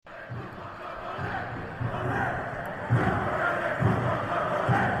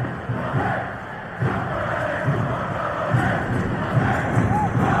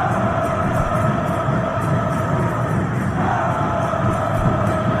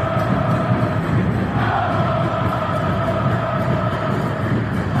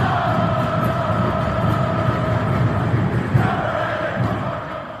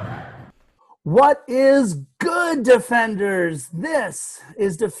What is good, Defenders? This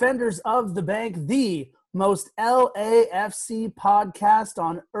is Defenders of the Bank, the most LAFC podcast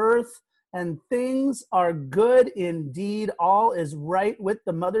on earth, and things are good indeed. All is right with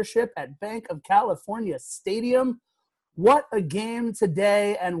the mothership at Bank of California Stadium. What a game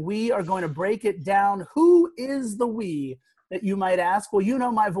today, and we are going to break it down. Who is the we, that you might ask? Well, you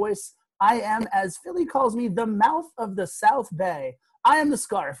know my voice. I am, as Philly calls me, the mouth of the South Bay. I am the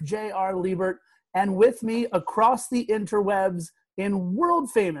Scarf, J.R. Liebert, and with me across the interwebs in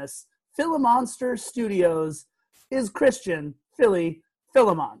world-famous Philomonster Studios is Christian Philly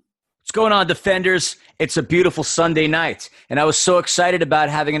Philemon. What's going on, Defenders? It's a beautiful Sunday night, and I was so excited about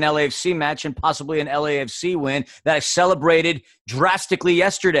having an LAFC match and possibly an LAFC win that I celebrated drastically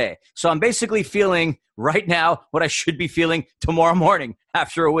yesterday. So I'm basically feeling right now what I should be feeling tomorrow morning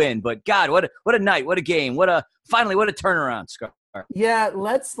after a win. But God, what a night, what a game, what a turnaround, Scar. Yeah,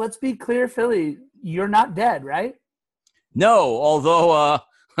 let's be clear, Philly. You're not dead, right? No, although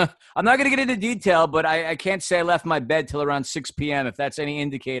I'm not going to get into detail, but I can't say I left my bed till around 6 p.m. if that's any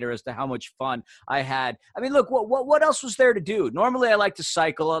indicator as to how much fun I had. I mean, look, what else was there to do? Normally, I like to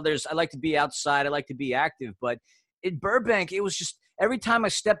cycle. I like to be outside. I like to be active. But in Burbank, it was just every time I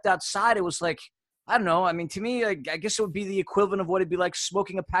stepped outside, it was like, I don't know. I mean, to me, I guess it would be the equivalent of what it'd be like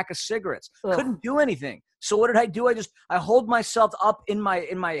smoking a pack of cigarettes. Ugh. Couldn't do anything. So what did I do? I hold myself up in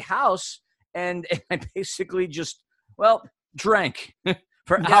my house and I basically just, drank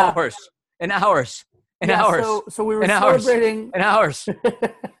for hours and hours and hours. So we were celebrating and hours.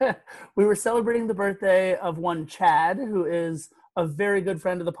 We were celebrating the birthday of one Chad, who is a very good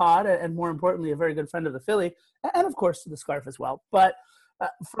friend of the pod, and more importantly, a very good friend of the Philly, and of course the Scarf as well. But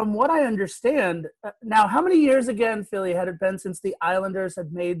from what I understand, now how many years again, Philly, had it been since the Islanders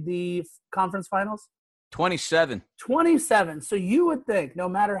had made the conference finals? 27. 27. So you would think, no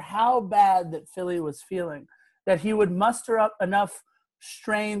matter how bad that Philly was feeling, that he would muster up enough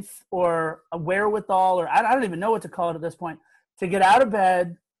strength or a wherewithal, or I don't even know what to call it at this point, to get out of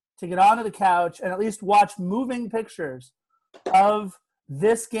bed, to get onto the couch, and at least watch moving pictures of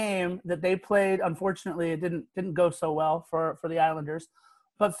this game that they played. Unfortunately, it didn't go so well for the Islanders.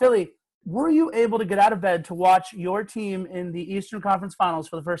 But Philly, were you able to get out of bed to watch your team in the Eastern Conference Finals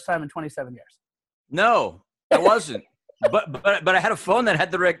for the first time in 27 years? No, I wasn't. but I had a phone that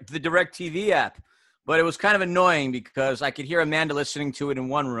had the DirecTV app. But it was kind of annoying because I could hear Amanda listening to it in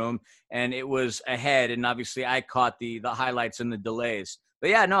one room, and it was ahead, and obviously I caught the highlights and the delays. But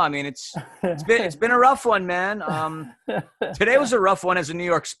yeah, no, I mean it's been a rough one, man. Today was a rough one as a New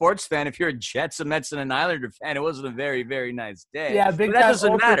York sports fan. If you're a Jets, a Mets, and an Islander fan, it wasn't a very, very nice day. Yeah, but that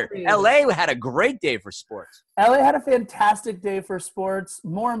doesn't matter. LA had a great day for sports. LA had a fantastic day for sports.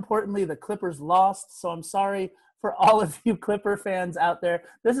 More importantly, the Clippers lost, so I'm sorry for all of you Clipper fans out there.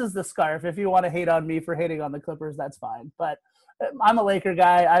 This is the Scarf. If you want to hate on me for hating on the Clippers, that's fine. But I'm a Laker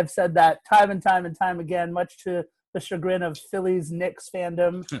guy. I've said that time and time again, much to the chagrin of Philly's Knicks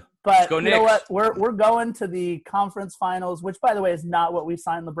fandom. But you know what? We're going to the conference finals, which, by the way, is not what we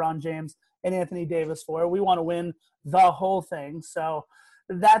signed LeBron James and Anthony Davis for. We want to win the whole thing. So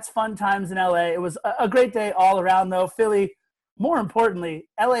that's fun times in LA. It was a great day all around, though. Philly, more importantly,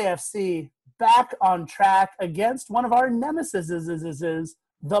 LAFC, back on track against one of our nemesis,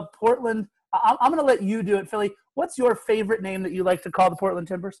 the Portland. I'm going to let you do it, Philly. What's your favorite name that you like to call the Portland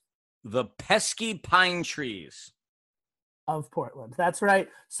Timbers? The pesky pine trees of Portland. That's right.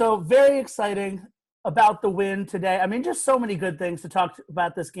 So very exciting about the win today. I mean, just so many good things to talk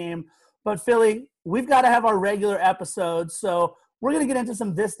about this game. But Philly, we've got to have our regular episodes. So we're going to get into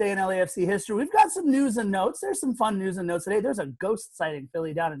some This Day in LAFC history. We've got some news and notes. There's some fun news and notes today. There's a ghost sighting,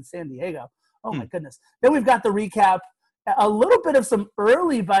 Philly, down in San Diego. Oh, my goodness. Then we've got the recap, a little bit of some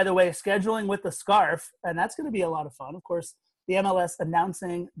early, by the way, scheduling with the Scarf, and that's going to be a lot of fun. Of course, the MLS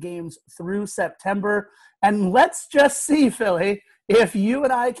announcing games through September. And let's just see, Philly, if you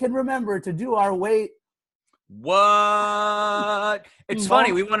and I can remember to do our wait. What? It's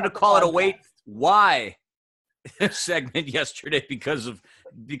funny. We wanted to call it a wait why segment yesterday because of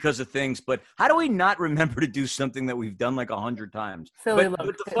things. But how do we not remember to do something that we've done like 100 times? Philly, but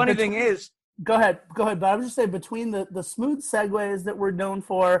the funny thing is, Go ahead. But I was just saying, between the smooth segues that we're known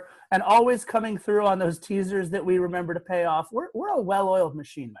for and always coming through on those teasers that we remember to pay off, we're a well-oiled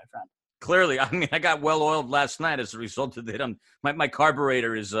machine, my friend. Clearly. I mean, I got well-oiled last night as a result of it. My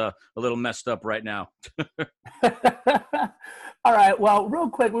carburetor is a little messed up right now. All right. Well,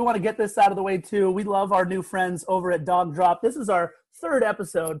 real quick, we want to get this out of the way, too. We love our new friends over at Dog Drop. This is our third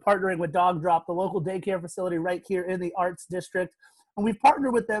episode partnering with Dog Drop, the local daycare facility right here in the Arts District. And we've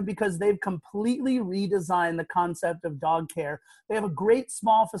partnered with them because they've completely redesigned the concept of dog care. They have a great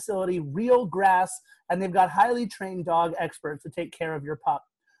small facility, real grass, and they've got highly trained dog experts to take care of your pup.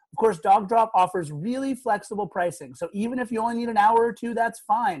 Of course, Dog Drop offers really flexible pricing. So even if you only need an hour or two, that's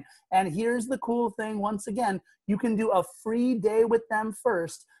fine. And here's the cool thing. Once again, you can do a free day with them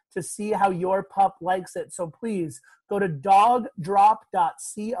first to see how your pup likes it. So please go to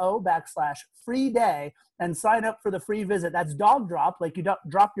dogdrop.co/free day and sign up for the free visit. That's Dog Drop, like you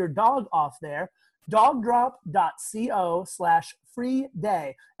drop your dog off there. Dogdrop.co/free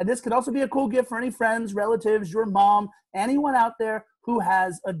day. And this could also be a cool gift for any friends, relatives, your mom, anyone out there who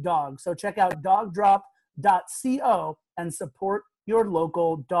has a dog. So check out dogdrop.co and support your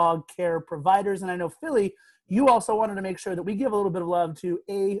local dog care providers. And I know, Philly, you also wanted to make sure that we give a little bit of love to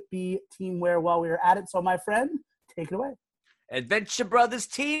AB Teamwear while we were at it. So my friend, take it away. Adventure Brothers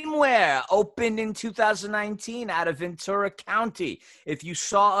Teamwear opened in 2019 out of Ventura County. If you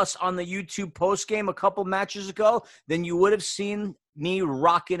saw us on the YouTube postgame a couple matches ago, then you would have seen me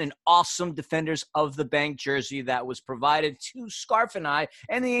rocking an awesome Defenders of the Bank jersey that was provided to Scarf and I,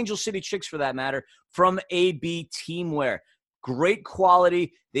 and the Angel City Chicks for that matter, from AB Teamwear. Great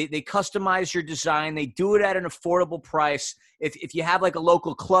quality. They customize your design. They do it at an affordable price. If you have like a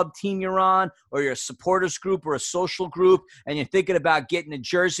local club team you're on, or you're a supporters group or a social group, and you're thinking about getting a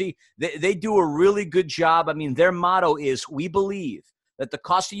jersey, they do a really good job. I mean, their motto is, we believe that the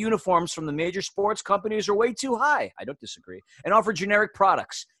cost of uniforms from the major sports companies are way too high. I don't disagree. And offer generic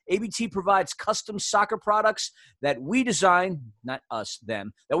products. ABT provides custom soccer products that we design, not us,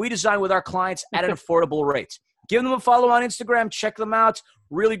 them, that we design with our clients at an affordable rate. Give them a follow on Instagram. Check them out.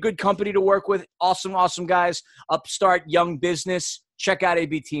 Really good company to work with. Awesome, awesome guys. Upstart young business. Check out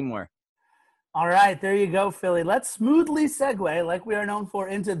AB Teamwear. All right, there you go, Philly. Let's smoothly segue, like we are known for,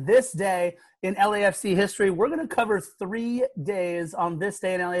 into this day in LAFC history. We're going to cover 3 days on this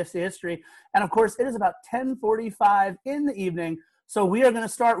day in LAFC history. And, of course, it is about 10:45 in the evening. So we are going to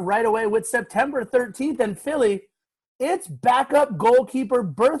start right away with September 13th. And, Philly, it's backup goalkeeper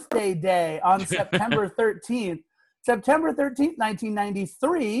birthday day on September 13th. September 13th,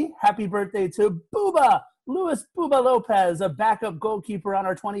 1993. Happy birthday to Booba, Luis Booba Lopez, a backup goalkeeper on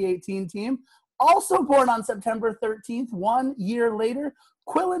our 2018 team. Also born on September 13th, 1 year later,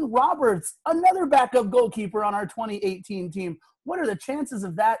 Quillen Roberts, another backup goalkeeper on our 2018 team. What are the chances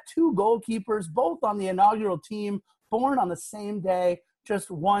of that? 2 goalkeepers, both on the inaugural team, born on the same day,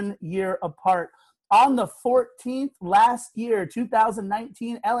 just 1 year apart. On the 14th, last year,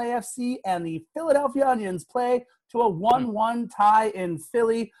 2019, LAFC and the Philadelphia Onions play to a 1-1 tie in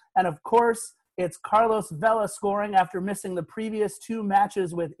Philly. And, of course, it's Carlos Vela scoring after missing the previous 2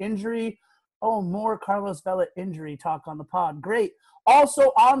 matches with injury. Oh, more Carlos Vela injury talk on the pod. Great.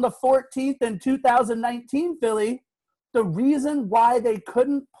 Also on the 14th in 2019, Philly, the reason why they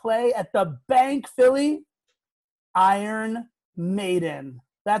couldn't play at the Bank, Philly, Iron Maiden.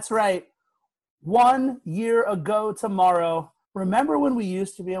 That's right. 1 year ago tomorrow. Remember when we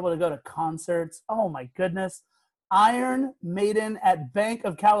used to be able to go to concerts? Oh, my goodness. Iron Maiden at Bank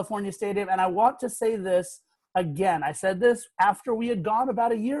of California Stadium. And I want to say this again. I said this after we had gone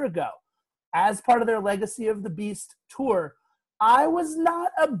about a year ago. As part of their Legacy of the Beast tour, I was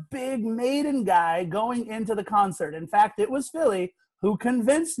not a big Maiden guy going into the concert. In fact, it was Philly who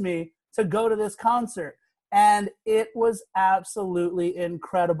convinced me to go to this concert. And it was absolutely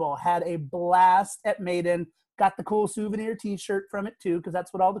incredible. Had a blast at Maiden. Got the cool souvenir T-shirt from it, too, because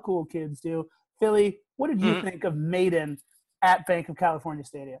that's what all the cool kids do. Philly, what did you think of Maiden at Bank of California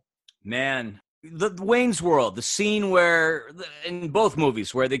Stadium? Man, the Wayne's World, the scene where, in both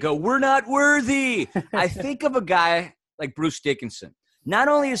movies, where they go, "We're not worthy." I think of a guy like Bruce Dickinson. Not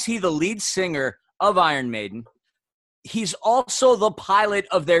only is he the lead singer of Iron Maiden, he's also the pilot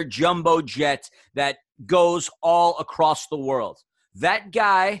of their jumbo jet that goes all across the world. That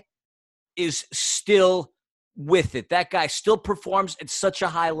guy is still with it. That guy still performs at such a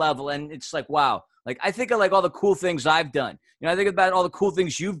high level. And it's like, wow. Like, I think of like all the cool things I've done. You know, I think about all the cool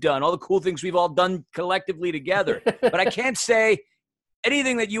things you've done, all the cool things we've all done collectively together. But I can't say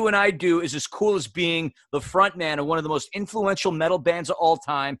anything that you and I do is as cool as being the front man of one of the most influential metal bands of all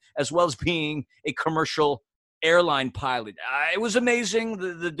time, as well as being a commercial airline pilot. It was amazing.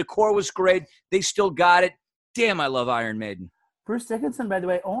 The decor was great. They still got it. Damn, I love Iron Maiden. Bruce Dickinson, by the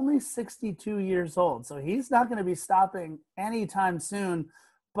way, only 62 years old, so he's not going to be stopping anytime soon.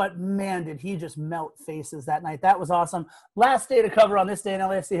 But, man, did he just melt faces that night. That was awesome. Last day to cover on this day in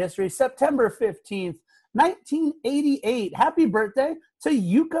LAFC history, September 15th, 1988. Happy birthday to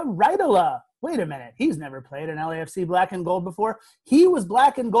Jukka Raitala. wait a minute, he's never played an LAFC black and gold before. He was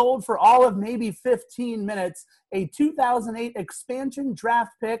black and gold for all of maybe 15 minutes, a 2008 expansion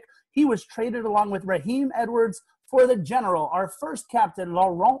draft pick. He was traded along with Raheem Edwards for the General, our first captain,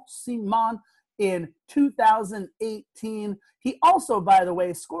 Laurent Simon, in 2018. He also, by the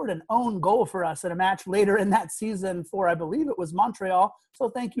way, scored an own goal for us in a match later in that season for, I believe it was Montreal. So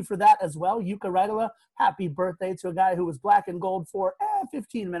thank you for that as well. Yuka Raitala, happy birthday to a guy who was black and gold for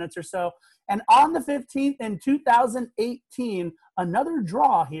 15 minutes or so. And on the 15th in 2018, another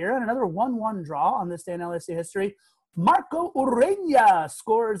draw here, and another 1-1 draw on this day in LAFC history. Marco Ureña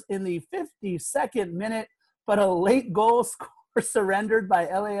scores in the 52nd minute, but a late goal surrendered by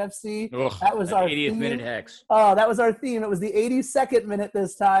LAFC. Ugh, that was our 80th theme. minute hex. Oh, that was our theme. It was the 82nd minute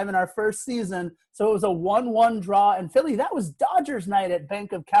this time in our first season. So it was a 1-1 draw. And Philly, that was Dodgers night at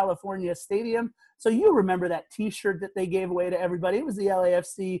Bank of California Stadium. So you remember that T-shirt that they gave away to everybody. It was the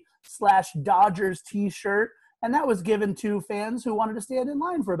LAFC/Dodgers T-shirt. And that was given to fans who wanted to stand in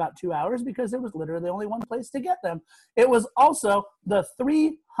line for about 2 hours because there was literally only one place to get them. It was also the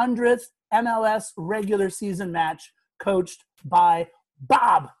 300th MLS regular season match coached by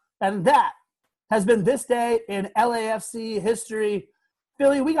Bob. And that has been this day in LAFC history.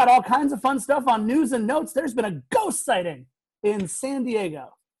 Philly, we got all kinds of fun stuff on news and notes. There's been a ghost sighting in San Diego.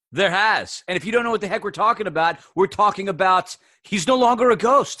 There has. And if you don't know what the heck we're talking about he's no longer a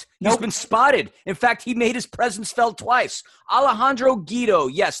ghost. He's been spotted. In fact, he made his presence felt twice. Alejandro Guido.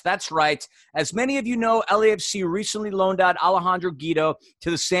 Yes, that's right. As many of you know, LAFC recently loaned out Alejandro Guido to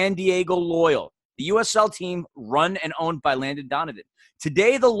the San Diego Loyal, the USL team run and owned by Landon Donovan.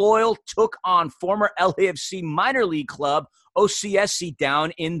 Today, the Loyal took on former LAFC minor league club OCSC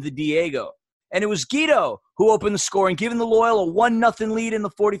down in the Diego. And it was Guido who opened the scoring, giving the Loyal a 1-0 lead in the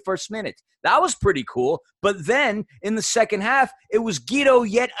 41st minute. That was pretty cool. But then in the second half, it was Guido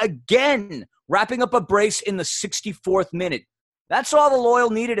yet again, wrapping up a brace in the 64th minute. That's all the Loyal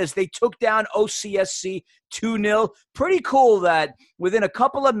needed as they took down OCSC 2-0. Pretty cool that within a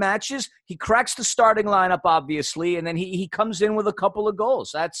couple of matches, he cracks the starting lineup, obviously, and then he comes in with a couple of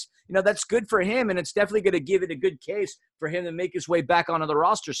goals. That's good for him, and it's definitely going to give it a good case for him to make his way back onto the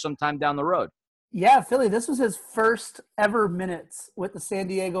roster sometime down the road. Yeah, Philly, this was his first ever minutes with the San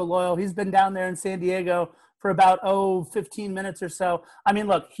Diego Loyal. He's been down there in San Diego for about, 15 minutes or so. I mean,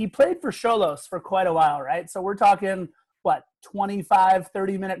 look, he played for Xolos for quite a while, right? So we're talking, 25,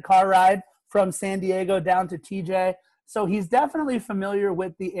 30-minute car ride from San Diego down to TJ. So he's definitely familiar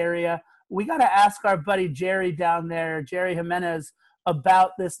with the area. We got to ask our buddy Jerry down there, Jerry Jimenez,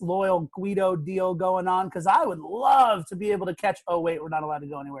 about this Loyal Guido deal going on, because I would love to be able to catch – oh, wait, we're not allowed to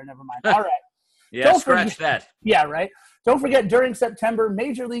go anywhere. Never mind. All right. Yeah, scratch that. Yeah, right. Don't forget, during September,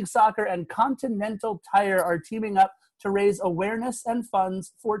 Major League Soccer and Continental Tire are teaming up to raise awareness and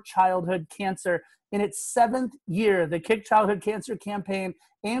funds for childhood cancer. In its 7th year, the Kick Childhood Cancer campaign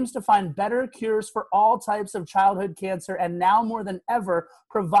aims to find better cures for all types of childhood cancer and now more than ever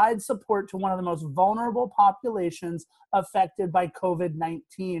provide support to one of the most vulnerable populations affected by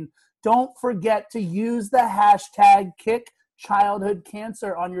COVID-19. Don't forget to use the hashtag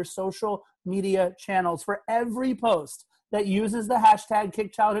 #KickChildhoodCancer on your social media channels. For every post that uses the hashtag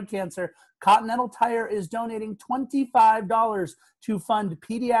 #KickChildhoodCancer, Continental Tire is donating $25 to fund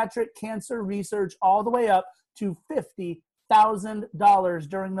pediatric cancer research all the way up to $50,000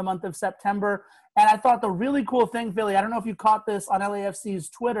 during the month of September. And I thought the really cool thing, Philly, I don't know if you caught this on LAFC's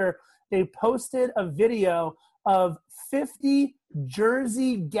Twitter, they posted a video of 50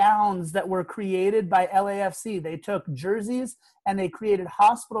 jersey gowns that were created by LAFC. They took jerseys and they created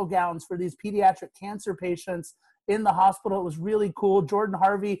hospital gowns for these pediatric cancer patients in the hospital. It was really cool. Jordan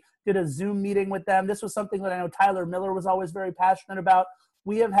Harvey did a Zoom meeting with them. This was something that I know Tyler Miller was always very passionate about.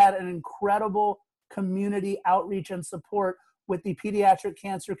 We have had an incredible community outreach and support with the pediatric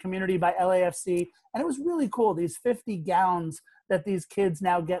cancer community by LAFC. And it was really cool. These 50 gowns that these kids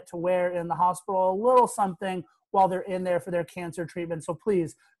now get to wear in the hospital, a little something while they're in there for their cancer treatment. So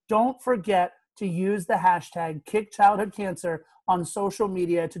please don't forget to use the hashtag #KickChildhoodCancer on social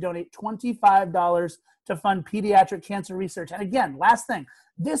media to donate $25 to fund pediatric cancer research. And again, last thing,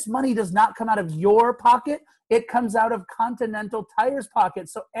 this money does not come out of your pocket. It comes out of Continental Tire's pocket.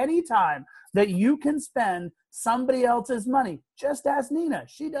 So anytime that you can spend somebody else's money, just ask Nina.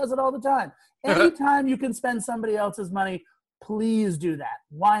 She does it all the time. Anytime you can spend somebody else's money, please do that.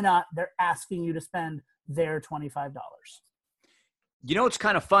 Why not? They're asking you to spend their $25. You know what's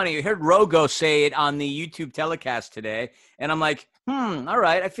kind of funny? I heard Rogo say it on the YouTube telecast today, and I'm like, all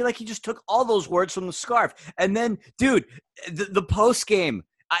right. I feel like he just took all those words from the scarf. And then, dude, the post game,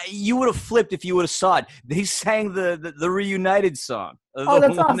 you would have flipped if you would have saw it. They sang the Reunited song. Oh,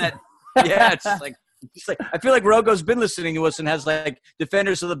 that's awesome. Yeah, it's like I feel like Rogo's been listening to us and has like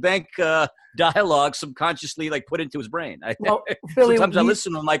Defenders of the Bank dialogue subconsciously like put into his brain. Well, Philly, Sometimes I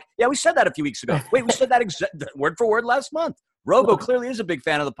listen and I'm like, yeah, we said that a few weeks ago. Wait, we said that word for word last month. Rogo clearly is a big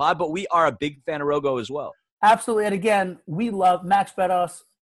fan of the pod, but we are a big fan of Rogo as well. Absolutely. And again, we love Max Betos,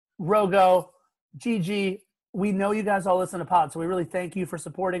 Rogo, Gigi. We know you guys all listen to pod, so we really thank you for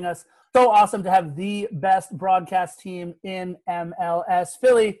supporting us. So awesome to have the best broadcast team in MLS.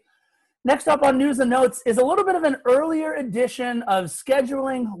 Philly, next up on News and Notes is a little bit of an earlier edition of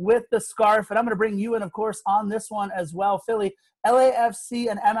scheduling with the Scarf, and I'm going to bring you in, of course, on this one as well. Philly, LAFC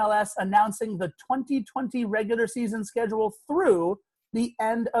and MLS announcing the 2020 regular season schedule through the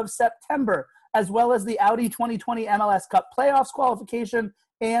end of September, as well as the Audi 2020 MLS Cup playoffs qualification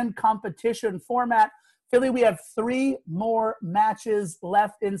and competition format. Philly, we have 3 more matches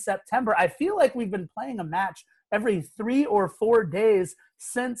left in September. I feel like we've been playing a match every 3 or 4 days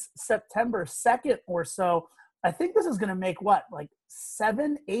since September 2nd or so. I think this is going to make like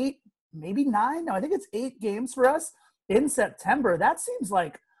 7, 8, maybe 9? No, I think it's 8 games for us in September. That seems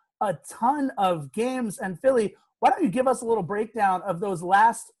like a ton of games. And Philly, why don't you give us a little breakdown of those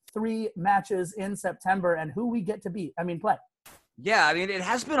last 3 matches in September and who we get to play? Yeah, I mean, it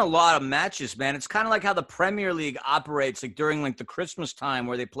has been a lot of matches, man. It's kind of like how the Premier League operates, like during like the Christmas time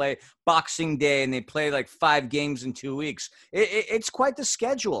where they play Boxing Day and they play like 5 games in 2 weeks. It's quite the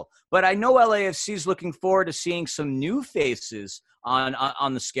schedule. But I know LAFC is looking forward to seeing some new faces on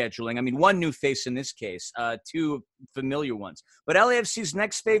the scheduling. I mean, 1 new face in this case, 2 familiar ones. But LAFC's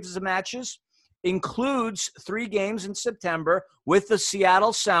next phase of matches includes 3 games in September with the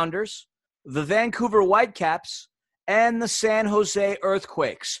Seattle Sounders, the Vancouver Whitecaps, and the San Jose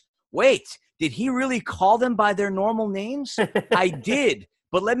Earthquakes. Wait, did he really call them by their normal names? I did,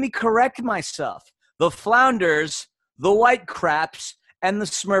 but let me correct myself. The Flounders, the White Craps, and the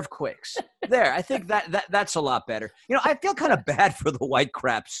Smurfquakes. There, I think that's a lot better. You know, I feel kind of bad for the White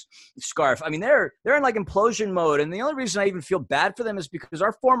Craps, Scarf. I mean, they're in like implosion mode, and the only reason I even feel bad for them is because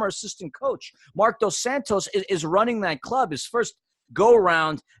our former assistant coach, Mark Dos Santos, is running that club, his first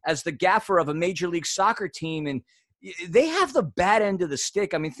go-around as the gaffer of a Major League Soccer team, and they have the bad end of the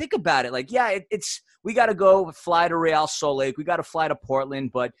stick. I mean, think about it. Like, yeah, we got to fly to Real Salt Lake. We got to fly to Portland,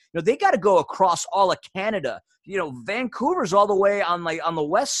 but they got to go across all of Canada. Vancouver's all the way on the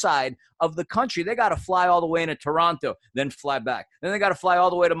west side of the country. They got to fly all the way into Toronto, then fly back. Then they got to fly all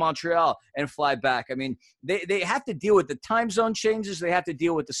the way to Montreal and fly back. I mean, they have to deal with the time zone changes. They have to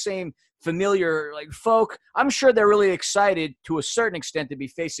deal with the same familiar folk. I'm sure they're really excited to a certain extent to be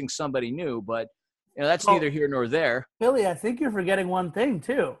facing somebody new, but that's neither here nor there. Billy, I think you're forgetting one thing,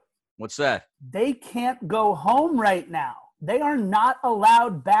 too. What's that? They can't go home right now. They are not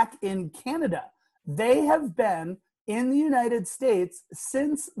allowed back in Canada. They have been in the United States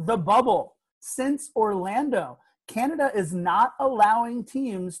since the bubble, since Orlando. Canada is not allowing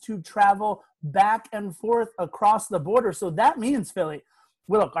teams to travel back and forth across the border. So that means, Philly,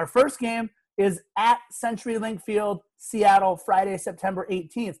 look, our first game is at CenturyLink Field, Seattle, Friday, September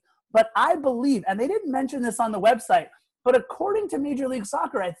 18th. But I believe, and they didn't mention this on the website, but according to Major League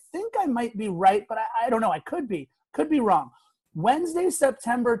Soccer, I think I might be right, but I don't know. I could be wrong. Wednesday,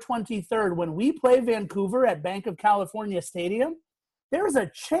 September 23rd, when we play Vancouver at Bank of California Stadium, there's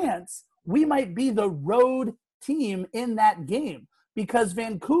a chance we might be the road team in that game because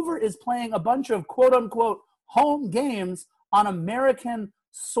Vancouver is playing a bunch of quote-unquote home games on American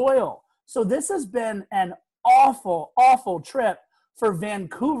soil. So this has been an awful, awful trip for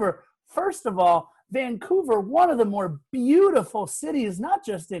Vancouver. First of all, Vancouver, one of the more beautiful cities, not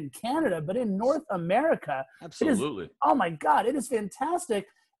just in Canada, but in North America. Absolutely. Oh my God, it is fantastic.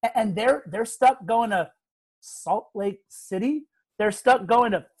 And they're stuck going to Salt Lake City. They're stuck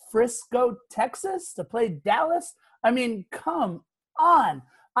going to Frisco, Texas to play Dallas. I mean, come on.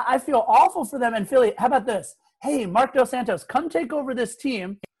 I feel awful for them. And Philly, how about this? Hey, Mark Dos Santos, come take over this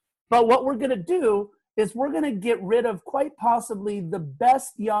team. But what we're going to do is we're going to get rid of quite possibly the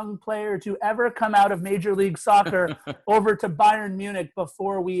best young player to ever come out of Major League Soccer over to Bayern Munich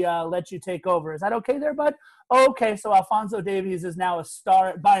before we let you take over. Is that okay there, bud? Okay, so Alphonso Davies is now a star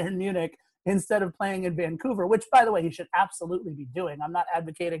at Bayern Munich instead of playing in Vancouver, which, by the way, he should absolutely be doing. I'm not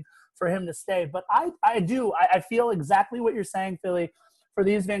advocating for him to stay, but I feel exactly what you're saying, Philly, for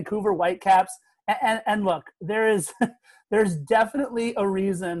these Vancouver Whitecaps. And look, there's definitely a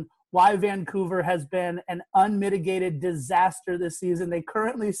reason why Vancouver has been an unmitigated disaster this season. They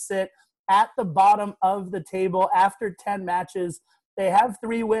currently sit at the bottom of the table after 10 matches. They have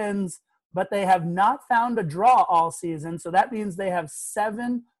 3 wins, but they have not found a draw all season. So that means they have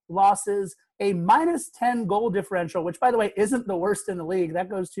 7 losses, a -10 goal differential, which, by the way, isn't the worst in the league. That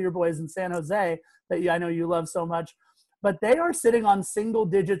goes to your boys in San Jose that I know you love so much. But they are sitting on single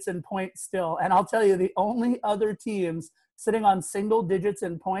digits in points still. And I'll tell you, the only other teams sitting on single digits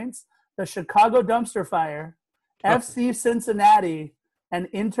in points, the Chicago Dumpster Fire, FC Cincinnati, and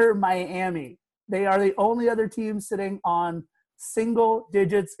Inter Miami. They are the only other teams sitting on single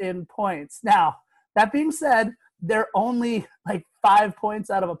digits in points. Now, that being said, they're only like 5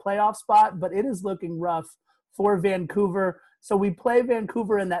 points out of a playoff spot, but it is looking rough for Vancouver. So we play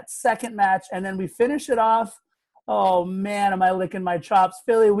Vancouver in that second match, and then we finish it off. Oh, man, am I licking my chops.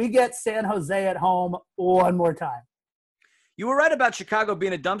 Philly, we get San Jose at home one more time. You were right about Chicago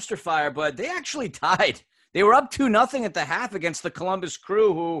being a dumpster fire, but they actually tied. They were up 2-0 at the half against the Columbus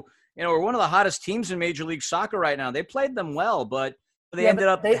Crew, who, are one of the hottest teams in Major League Soccer right now. They played them well, but they ended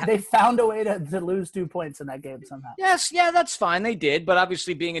up. They found a way to lose 2 points in that game somehow. Yes, yeah, that's fine. They did, but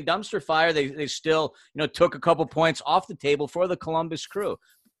obviously, being a dumpster fire, they still took a couple points off the table for the Columbus Crew.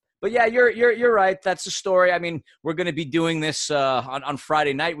 But yeah, you're right. That's the story. I mean, we're going to be doing this on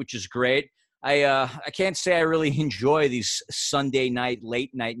Friday night, which is great. I can't say I really enjoy these Sunday night,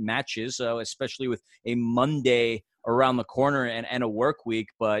 late night matches, especially with a Monday around the corner and a work week.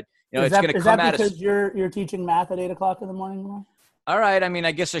 But it's going to come at us. Is that because you're teaching math at 8 o'clock in the morning tomorrow? All right. I mean,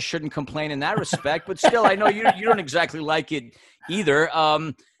 I guess I shouldn't complain in that respect, but still, I know you don't exactly like it either.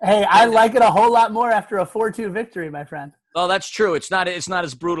 Hey, I like it a whole lot more after a 4-2 victory, my friend. Oh, that's true. It's not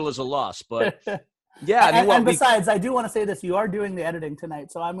as brutal as a loss, but yeah. I mean, and besides, I do want to say this: you are doing the editing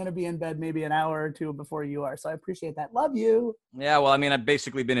tonight, so I'm going to be in bed maybe an hour or two before you are. So I appreciate that. Love you. Yeah. Well, I mean, I've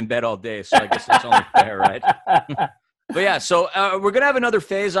basically been in bed all day, so I guess it's only fair, right? But yeah, so we're going to have another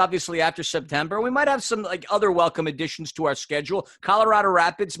phase, obviously, after September. We might have some other welcome additions to our schedule. Colorado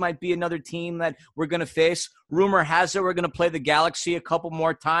Rapids might be another team that we're going to face. Rumor has it we're going to play the Galaxy a couple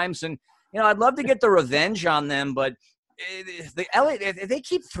more times. And, I'd love to get the revenge on them, but the LA, if they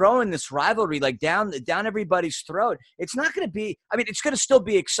keep throwing this rivalry down everybody's throat, it's not going to be. I mean, it's going to still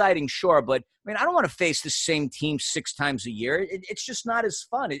be exciting, sure, but I don't want to face the same team 6 times a year. It's just not as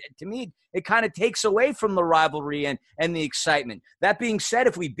fun. To me, it kind of takes away from the rivalry and the excitement. That being said,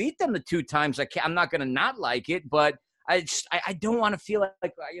 if we beat them the 2 times, I'm not going to not like it, but I don't want to feel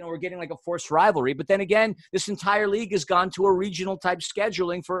like we're getting like a forced rivalry. But then again, this entire league has gone to a regional type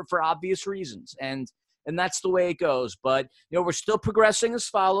scheduling for obvious reasons, and that's the way it goes. But, we're still progressing as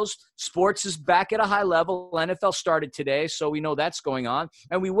follows. Sports is back at a high level. NFL started today, so we know that's going on.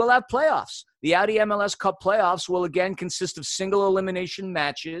 And we will have playoffs. The Audi MLS Cup playoffs will again consist of single elimination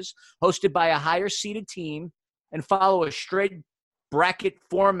matches hosted by a higher-seeded team and follow a straight bracket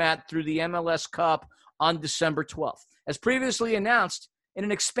format through the MLS Cup on December 12th. As previously announced, in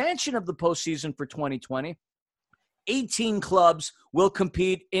an expansion of the postseason for 2020, 18 clubs will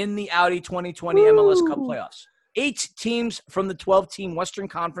compete in the Audi 2020 MLS Cup playoffs. 8 teams from the 12-team Western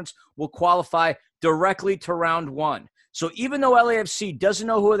Conference will qualify directly to round 1. So even though LAFC doesn't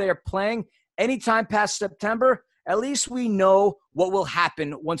know who they are playing anytime past September, at least we know what will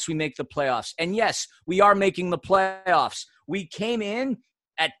happen once we make the playoffs. And yes, we are making the playoffs. We came in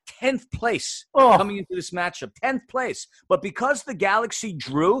at 10th place coming into this matchup, 10th place. But because the Galaxy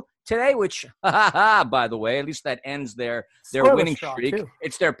drew today, which, by the way, at least that ends their winning streak. Too.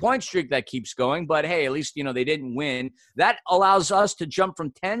 It's their point streak that keeps going. But, hey, at least, they didn't win. That allows us to jump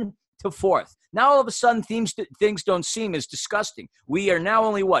from 10 to 4th. Now, all of a sudden, things don't seem as disgusting. We are now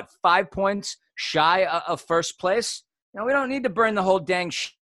only, 5 points shy of first place? Now, we don't need to burn the whole dang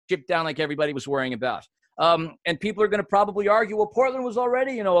ship down like everybody was worrying about. And people are going to probably argue, well, Portland was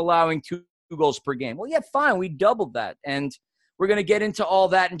already, allowing 2 goals per game. Well, yeah, fine. We doubled that. And we're going to get into all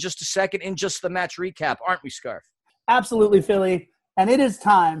that in just a second in just the match recap, aren't we, Scarf? Absolutely, Philly. And it is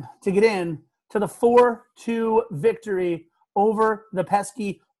time to get in to the 4-2 victory over the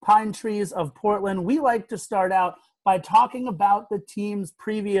pesky Pine Trees of Portland. We like to start out by talking about the team's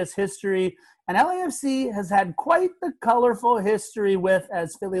previous history. And LAFC has had quite the colorful history with,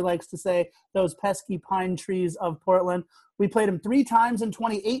 as Philly likes to say, those pesky Pine Trees of Portland. We played them 3 times in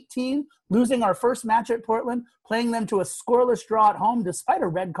 2018, losing our first match at Portland, playing them to a scoreless draw at home despite a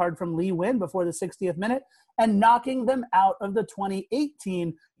red card from Lee Nguyen before the 60th minute, and knocking them out of the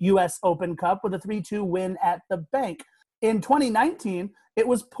 2018 U.S. Open Cup with a 3-2 win at the Bank. In 2019, it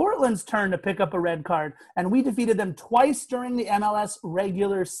was Portland's turn to pick up a red card, and we defeated them twice during the MLS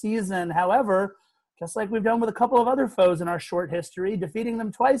regular season. However, just like we've done with a couple of other foes in our short history, defeating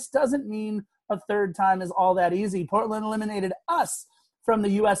them twice doesn't mean a third time is all that easy. Portland eliminated us from the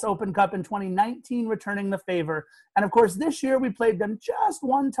U.S. Open Cup in 2019, returning the favor. And, of course, this year we played them just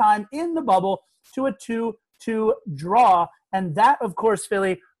one time in the bubble to a 2-2 2 draw. And that, of course,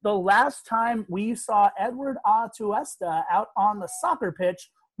 Philly, the last time we saw Edward Atuesta out on the soccer pitch.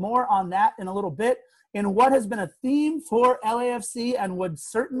 More on that in a little bit. In what has been a theme for LAFC and would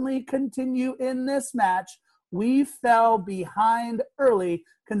certainly continue in this match, we fell behind early,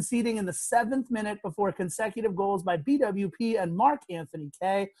 conceding in the 7th minute before consecutive goals by BWP and Mark Anthony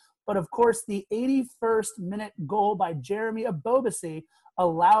Kaye. But, of course, the 81st minute goal by Jeremy Ebobisse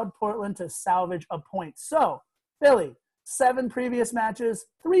allowed Portland to salvage a point. So, Philly, 7 previous matches,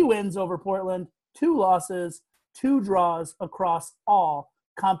 3 wins over Portland, 2 losses, 2 draws across all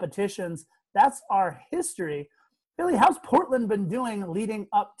competitions. That's our history. Philly, how's Portland been doing leading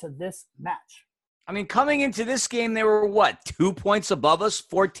up to this match? I mean, coming into this game, they were, 2 points above us,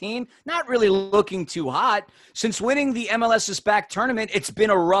 14? Not really looking too hot. Since winning the MLS is Back tournament, it's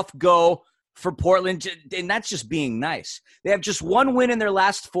been a rough go for Portland, and that's just being nice. They have just 1 win in their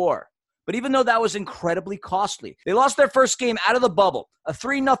last 4. But even though that was incredibly costly, they lost their first game out of the bubble, a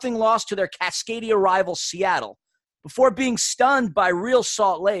 3-0 loss to their Cascadia rival Seattle, before being stunned by Real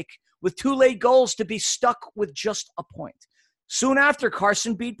Salt Lake with 2 late goals to be stuck with just a point. Soon after,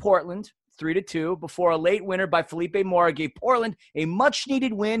 Carson beat Portland 3-2 before a late winner by Felipe Mora gave Portland a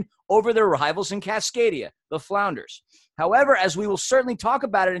much-needed win over their rivals in Cascadia, the Flounders. However, as we will certainly talk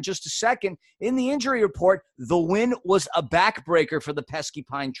about it in just a second, in the injury report, the win was a backbreaker for the pesky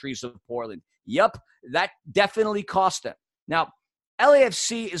Pine Trees of Portland. Yup, that definitely cost them. Now,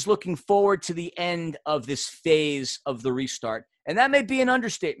 LAFC is looking forward to the end of this phase of the restart, and that may be an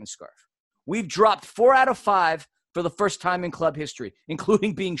understatement, Scarf. We've dropped 4 out of 5 for the first time in club history,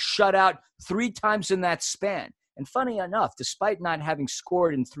 including being shut out 3 times in that span. And funny enough, despite not having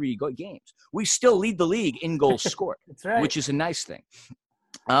scored in 3 games, we still lead the league in goals scored, That's right. which is a nice thing.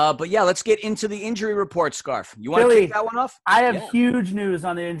 But yeah, let's get into the injury report, Scarf. You want to kick that one off? I have huge news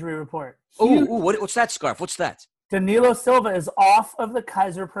on the injury report. What's that, Scarf? What's that? Danilo Silva is off of the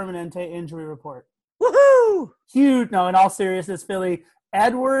Kaiser Permanente injury report. Woohoo! Huge. No, in all seriousness, Philly,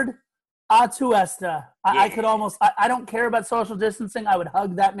 Edward Atuesta. I could almost – I don't care about social distancing. I would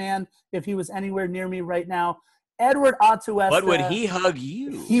hug that man if he was anywhere near me right now. Edward Atuesta. But would he hug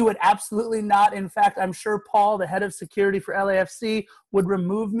you? He would absolutely not. In fact, I'm sure Paul, the head of security for LAFC, would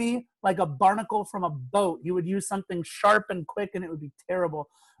remove me like a barnacle from a boat. He would use something sharp and quick, and it would be terrible.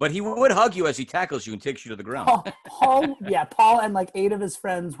 But he would hug you as he tackles you and takes you to the ground. Paul and like 8 of his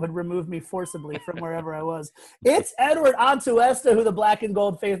friends would remove me forcibly from wherever I was. It's Edward Atuesta, who the black and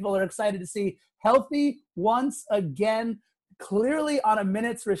gold faithful are excited to see healthy once again, clearly on a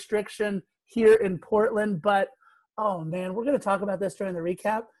minutes restriction here in Portland. But, oh, man, we're going to talk about this during the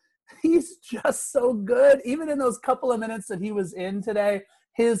recap. He's just so good. Even in those couple of minutes that he was in today,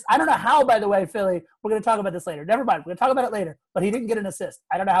 I don't know how, by the way, Philly, we're going to talk about this later. Never mind. We're going to talk about it later. But he didn't get an assist.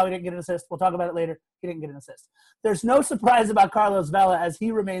 I don't know how he didn't get an assist. We'll talk about it later. He didn't get an assist. There's no surprise about Carlos Vela as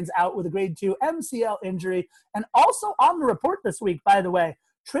he remains out with a grade 2 MCL injury. And also on the report this week, by the way,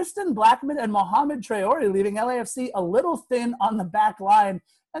 Tristan Blackman and Mohamed Traore leaving LAFC a little thin on the back line.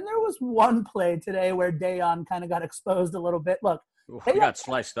 And there was one play today where Dayon kind of got exposed a little bit. Look, he got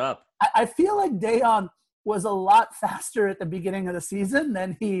sliced up. I feel like Dayon was a lot faster at the beginning of the season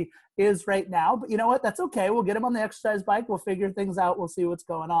than he is right now. But you know what? That's okay. We'll get him on the exercise bike. We'll figure things out. We'll see what's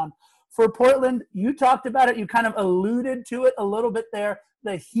going on. For Portland, you talked about it. You kind of alluded to it a little bit there.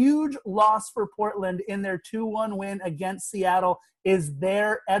 The huge loss for Portland in their 2-1 win against Seattle is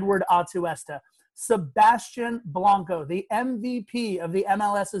their Edward Atuesta. Sebastian Blanco, the MVP of the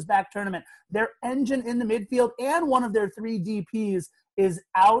MLS is Back tournament, their engine in the midfield and one of their 3 DPs is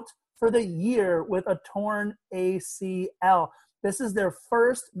out for the year with a torn ACL. This is their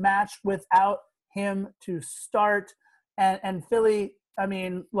first match without him to start. And Philly, I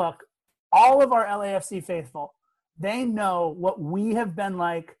mean, look, all of our LAFC faithful, they know what we have been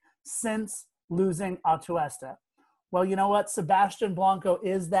like since losing Atuesta. Well, you know what? Sebastian Blanco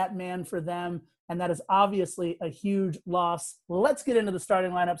is that man for them, and that is obviously a huge loss. Let's get into the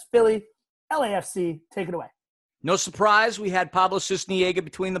starting lineups. Philly, LAFC, take it away. No surprise, we had Pablo Cisniega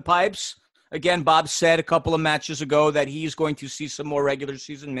between the pipes. Again, Bob said a couple of matches ago that he's going to see some more regular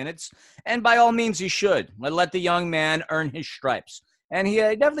season minutes. And by all means, he should. Let the young man earn his stripes. And he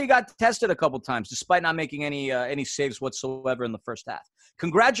definitely got tested a couple times, despite not making any saves whatsoever in the first half.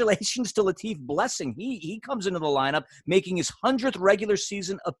 Congratulations to Latif Blessing. He comes into the lineup, making his 100th regular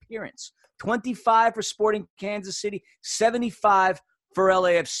season appearance. 25 for Sporting Kansas City, 75 for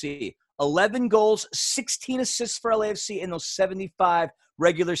LAFC. 11 goals, 16 assists for LAFC in those 75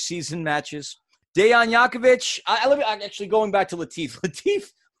 regular season matches. Dejan Jakovic, actually going back to Latif.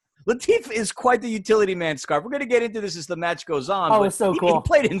 Latif Latif is quite the utility man, Scarf. We're going to get into this as the match goes on. Oh, it's so cool. He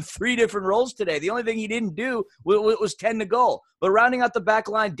played in 3 different roles today. The only thing he didn't do was tend to goal. But rounding out the back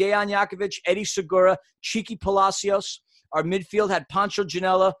line, Dejan Jakovic, Eddie Segura, Chiqui Palacios. Our midfield had Pancho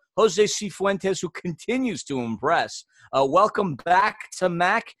Janela, Jose Cifuentes, who continues to impress. Welcome back to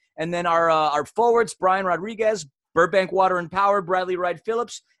Mac. And then our forwards, Brian Rodriguez, Burbank Water and Power, Bradley Wright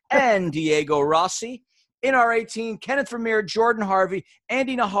Phillips, and Diego Rossi. In our 18, Kenneth Vermeer, Jordan Harvey,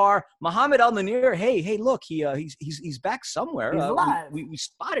 Andy Nahar, Mohamed El Munir. Hey, look, he's back somewhere. He's alive. We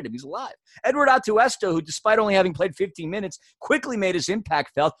spotted him. He's alive. Edward Atuesto, who, despite only having played 15 minutes, quickly made his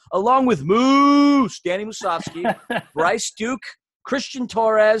impact felt, along with Moose, Danny Musovsky, Bryce Duke, Christian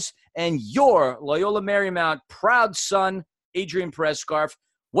Torres, and your Loyola Marymount proud son, Adrian Perez Scarf.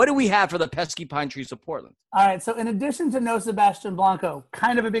 What do we have for the pesky pine trees of Portland? All right, so in addition to no Sebastian Blanco,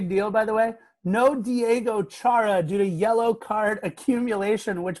 kind of a big deal, by the way, no Diego Chara due to yellow card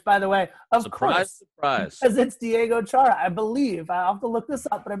accumulation, which, by the way, of course, because it's Diego Chara, I believe. I'll have to look this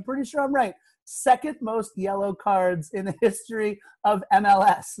up, but I'm pretty sure I'm right. Second most yellow cards in the history of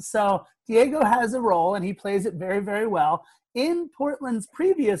MLS. So Diego has a role, and he plays it very, very well. In Portland's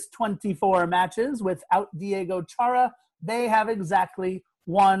previous 24 matches without Diego Chara, they have exactly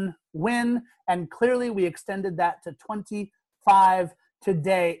 1 win, and clearly we extended that to 25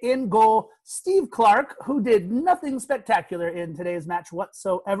 today. In goal, Steve Clark, who did nothing spectacular in today's match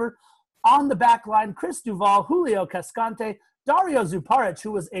whatsoever. On the back line, Chris Duval, Julio Cascante, Dario Zuparic,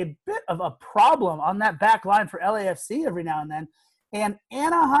 who was a bit of a problem on that back line for LAFC every now and then, and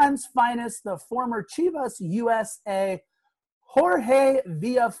Anaheim's finest, the former Chivas USA, Jorge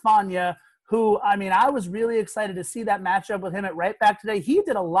Villafana, who, I mean, I was really excited to see that matchup with him at right back today. He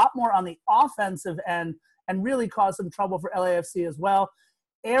did a lot more on the offensive end and really caused some trouble for LAFC as well.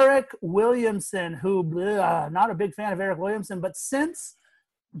 Eric Williamson, who, not a big fan of Eric Williamson, but since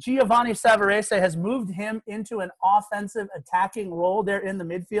Giovanni Savarese has moved him into an offensive attacking role there in the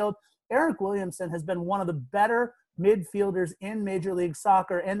midfield, Eric Williamson has been one of the better midfielders in Major League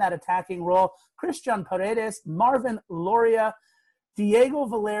Soccer in that attacking role. Christian Paredes, Marvin Loria, Diego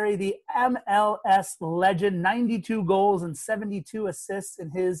Valeri, the MLS legend, 92 goals and 72 assists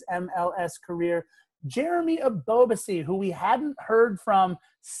in his MLS career. Jeremy Ebobisse, who we hadn't heard from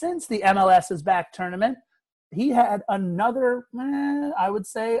since the MLS is Back tournament. He had another, I would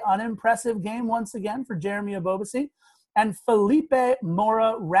say, unimpressive game once again for Jeremy Ebobisse. And Felipe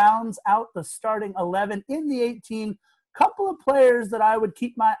Mora rounds out the starting 11 in the 18. Couple of players that I would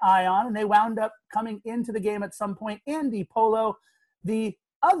keep my eye on, and they wound up coming into the game at some point. Andy Polo, the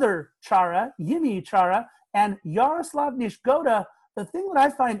other Chara, Yimi Chara, and Yaroslav Nishgoda. The thing that I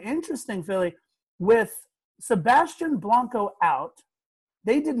find interesting, Philly, with Sebastian Blanco out,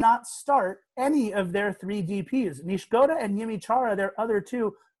 they did not start any of their 3 DPs. Nishgoda and Yimi Chara, their other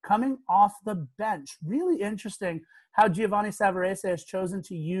 2, coming off the bench. Really interesting how Giovanni Savarese has chosen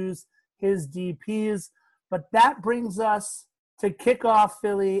to use his DPs. But that brings us to kickoff,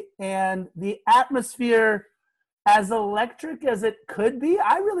 Philly, and the atmosphere, as electric as it could be,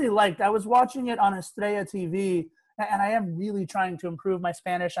 I really liked. I was watching it on Estrella TV, and I am really trying to improve my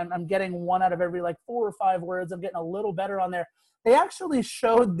Spanish. I'm getting 1 out of every 4 or 5 words. I'm getting a little better on there. They actually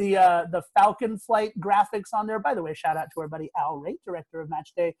showed the Falcon flight graphics on there. By the way, shout out to our buddy Al Rate, director of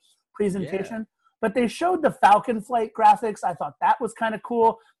Matchday Presentation. Yeah. But they showed the Falcon flight graphics. I thought that was kind of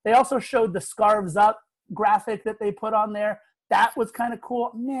cool. They also showed the Scarves Up graphic that they put on there. That was kind of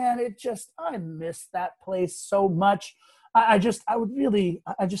cool. Man, I miss that place so much. I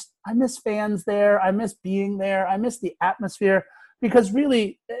miss fans there. I miss being there. I miss the atmosphere, because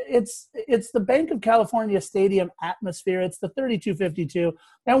really it's the Bank of California Stadium atmosphere. It's the 3252.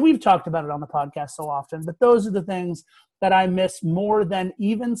 And we've talked about it on the podcast so often, but those are the things that I miss more than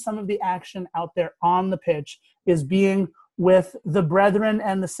even some of the action out there on the pitch, is being with the brethren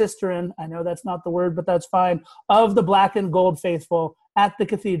and the sisterin, I know that's not the word, but that's fine, of the black and gold faithful at the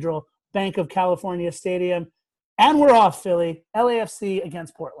Cathedral, Bank of California Stadium. And we're off, Philly. LAFC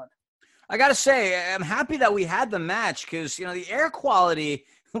against Portland. I got to say, I'm happy that we had the match, because, the air quality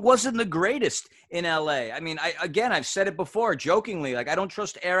wasn't the greatest in LA. I mean, I've said it before jokingly, I don't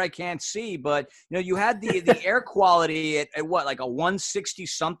trust air I can't see, but you had the air quality at what, a 160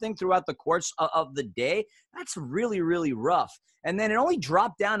 something throughout the course of the day. That's really, really rough. And then it only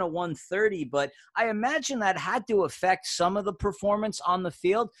dropped down to 130, but I imagine that had to affect some of the performance on the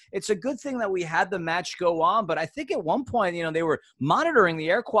field. It's a good thing that we had the match go on, but I think at one point, they were monitoring the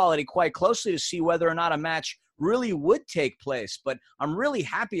air quality quite closely to see whether or not a match really would take place. But I'm really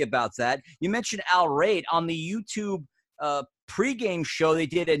happy about that. You mentioned Al Rate on the YouTube pregame show. They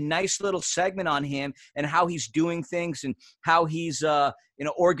did a nice little segment on him and how he's doing things and how he's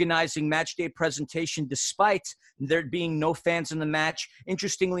organizing match day presentation despite there being no fans in the match.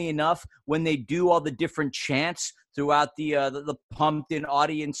 Interestingly enough, when they do all the different chants throughout the pumped-in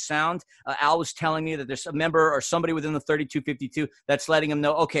audience sound, Al was telling me that there's a member or somebody within the 3252 that's letting him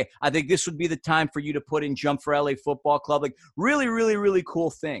know, okay, I think this would be the time for you to put in Jump for LA Football Club. Like, really, really, really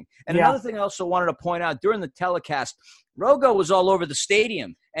cool thing. And another thing I also wanted to point out, during the telecast, Rogo was all over the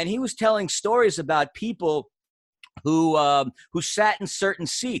stadium, and he was telling stories about people who sat in certain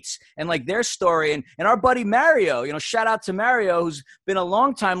seats and like their story. And our buddy Mario, shout out to Mario, who's been a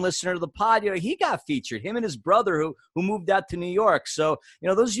longtime listener to the pod. He got featured, him and his brother who moved out to New York. So,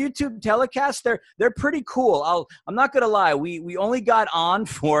 those YouTube telecasts, they're pretty cool. I'm not going to lie. We only got on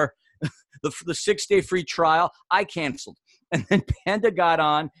for the 6-day free trial. I canceled. And then Panda got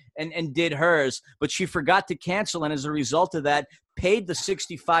on and did hers, but she forgot to cancel. And as a result of that, paid the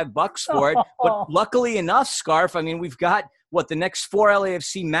 $65 for it. But luckily enough, Scarf, I mean, we've got the next 4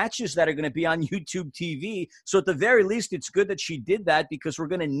 LAFC matches that are going to be on YouTube TV. So at the very least, it's good that she did that because we're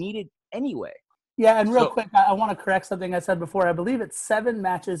going to need it anyway. Yeah, and real quick, I want to correct something I said before. I believe it's 7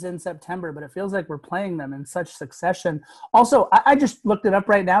 matches in September, but it feels like we're playing them in such succession. Also, I just looked it up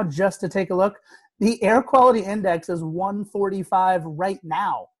right now just to take a look. The air quality index is 145 right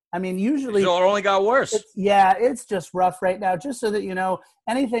now. I mean, usually – So it only got worse. It's just rough right now. Just so that you know,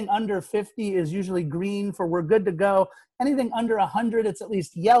 anything under 50 is usually green for we're good to go. Anything under 100, it's at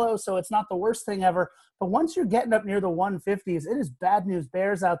least yellow, so it's not the worst thing ever. But once you're getting up near the 150s, it is bad news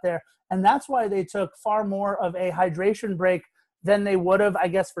bears out there. And that's why they took far more of a hydration break than they would have, I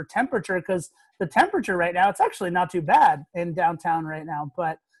guess, for temperature, because the temperature right now, it's actually not too bad in downtown right now,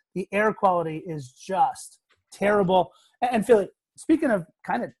 but the air quality is just terrible. And Philly, speaking of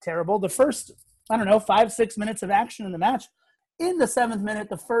kind of terrible, the first, 5-6 minutes of action in the match, in the 7th minute,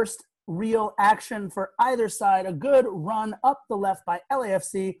 the first real action for either side, a good run up the left by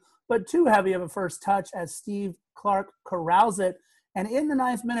LAFC, but too heavy of a first touch as Steve Clark corrals it. And in the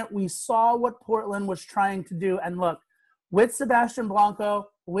 9th minute, we saw what Portland was trying to do. And look, with Sebastian Blanco,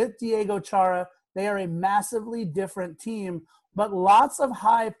 with Diego Chara, they are a massively different team, but lots of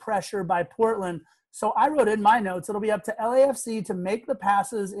high pressure by Portland. So I wrote in my notes, it'll be up to LAFC to make the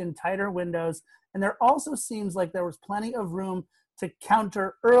passes in tighter windows. And there also seems like there was plenty of room to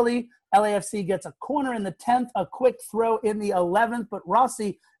counter early. LAFC gets a corner in the 10th, a quick throw in the 11th, but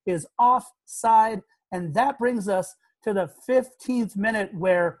Rossi is offside. And that brings us to the 15th minute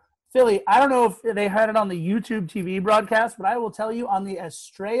where Philly, I don't know if they had it on the YouTube TV broadcast, but I will tell you on the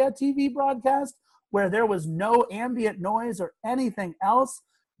Estrella TV broadcast, where there was no ambient noise or anything else,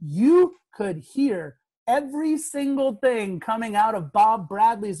 you could hear every single thing coming out of Bob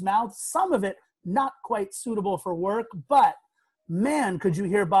Bradley's mouth, some of it not quite suitable for work, but man, could you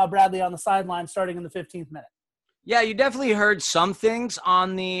hear Bob Bradley on the sideline starting in the 15th minute. Yeah, you definitely heard some things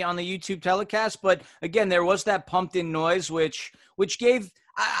on the YouTube telecast, but again, there was that pumped-in noise, which gave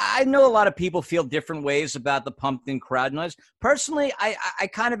 – I know a lot of people feel different ways about the pumped-in crowd noise. Personally, I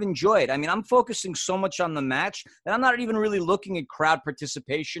kind of enjoy it. I mean, I'm focusing so much on the match that I'm not even really looking at crowd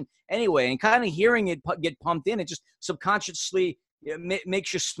participation anyway, and kind of hearing it get pumped in, it just subconsciously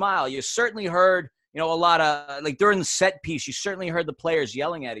makes you smile. You certainly heard, a lot of – like during the set piece, you certainly heard the players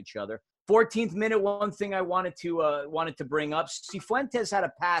yelling at each other. 14th minute, one thing I wanted to bring up, Cifuentes had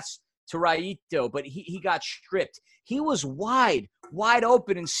a pass to Raito, but he got stripped. He was wide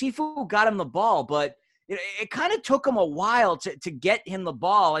open, and Sifu got him the ball, but it kind of took him a while to get him the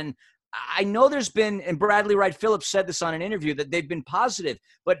ball. And I know there's been, and Bradley Wright Phillips said this on an interview, that they've been positive,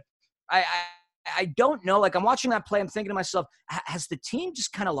 but I don't know. Like, I'm watching that play, I'm thinking to myself, has the team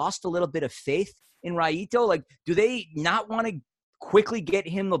just kind of lost a little bit of faith in Raito? Like, do they not want to quickly get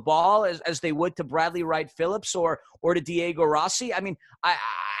him the ball as they would to Bradley Wright Phillips or to Diego Rossi? I mean,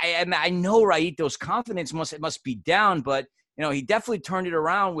 I know Raito's confidence must be down, but he definitely turned it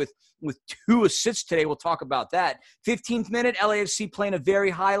around with 2 assists today. We'll talk about that. 15th minute, LAFC playing a very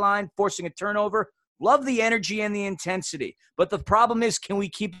high line, forcing a turnover. Love the energy and the intensity. But the problem is, can we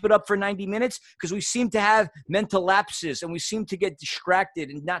keep it up for 90 minutes? Because we seem to have mental lapses and we seem to get distracted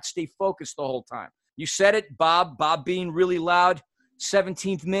and not stay focused the whole time. You said it, Bob being really loud.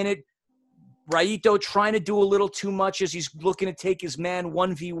 17th minute, Raito trying to do a little too much as he's looking to take his man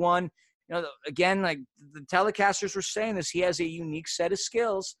 1v1. Again, like the telecasters were saying this, he has a unique set of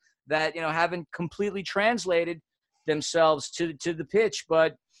skills that, haven't completely translated themselves to the pitch.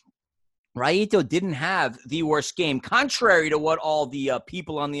 But Raito didn't have the worst game, contrary to what all the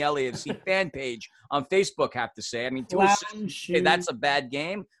people on the LAFC fan page on Facebook have to say. I mean, 2 assists, hey, that's a bad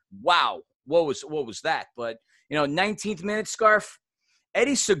game. Wow. What was that? But, 19th minute, Scarf,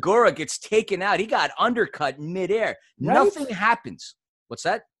 Eddie Segura gets taken out. He got undercut in midair. Right? Nothing happens. What's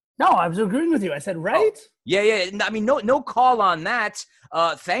that? No, I was agreeing with you. I said, right? Oh, yeah. I mean, no call on that.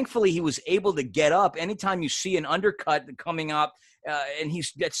 Thankfully, he was able to get up. Anytime you see an undercut coming up, and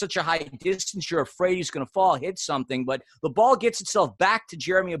he's at such a high distance, you're afraid he's going to fall, hit something. But the ball gets itself back to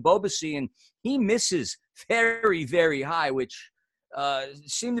Jeremy Ebobisse, and he misses very, very high, which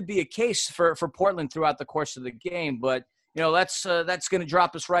seemed to be a case for Portland throughout the course of the game. But, that's going to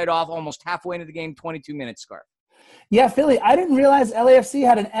drop us right off almost halfway into the game, 22 minutes, Scarf. Yeah, Philly, I didn't realize LAFC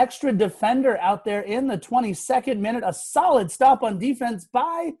had an extra defender out there in the 22nd minute. A solid stop on defense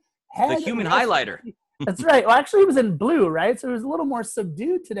by the human highlighter. That's right. Well, actually, he was in blue, right? So it was a little more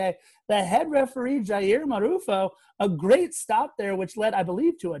subdued today. The head referee, Jair Marufo, a great stop there, which led, I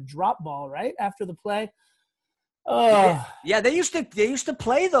believe, to a drop ball, right, after the play. Yeah, they used to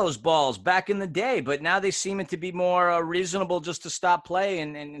play those balls back in the day, but now they seem to be more reasonable just to stop play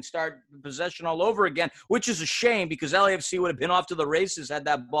and start possession all over again, which is a shame because LAFC would have been off to the races had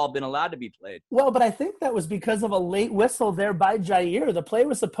that ball been allowed to be played. Well, but I think that was because of a late whistle there by Jair. The play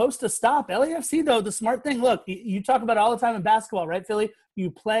was supposed to stop. LAFC, though, the smart thing, look, you talk about it all the time in basketball, right, Philly? You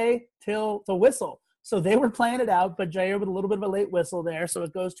play till the whistle. So they were playing it out, but Jair with a little bit of a late whistle there, so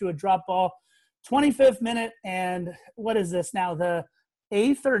it goes to a drop ball. 25th minute, and what is this now? The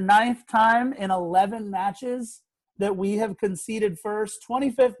 8th or 9th time in 11 matches that we have conceded first.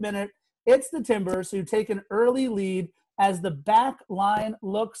 25th minute, it's the Timbers who take an early lead as the back line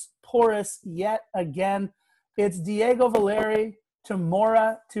looks porous yet again. It's Diego Valeri to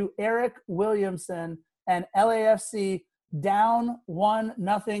Mora to Eric Williamson, and LAFC down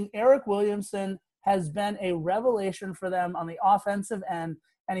 1-0. Eric Williamson has been a revelation for them on the offensive end,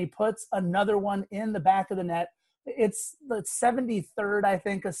 and he puts another one in the back of the net. It's the 73rd, I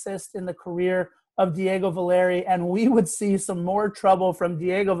think, assist in the career of Diego Valeri, and we would see some more trouble from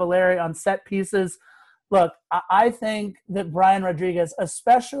Diego Valeri on set pieces. Look, I think that Brian Rodriguez,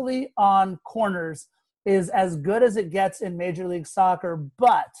 especially on corners, is as good as it gets in Major League Soccer,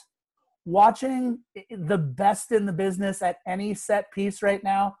 but watching the best in the business at any set piece right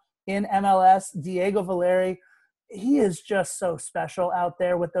now in MLS, Diego Valeri, he is just so special out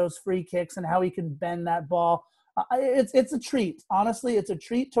there with those free kicks and how he can bend that ball. It's a treat. Honestly, it's a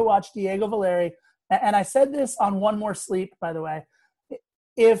treat to watch Diego Valeri. And I said this on One More Sleep, by the way.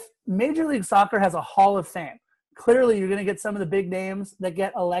 If Major League Soccer has a Hall of Fame, clearly you're going to get some of the big names that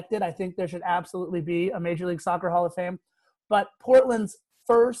get elected. I think there should absolutely be a Major League Soccer Hall of Fame. But Portland's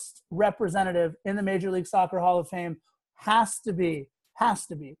first representative in the Major League Soccer Hall of Fame has to be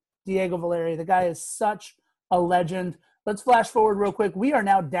Diego Valeri. The guy is such a legend. Let's flash forward real quick. We are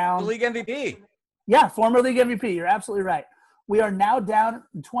now down. League MVP. Yeah, former league MVP. You're absolutely right. We are now down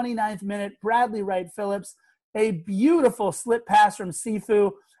in 29th minute. Bradley Wright Phillips, a beautiful slip pass from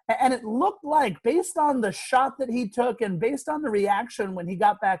Sifu. And it looked like, based on the shot that he took and based on the reaction when he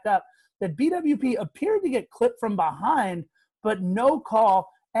got back up, that BWP appeared to get clipped from behind, but no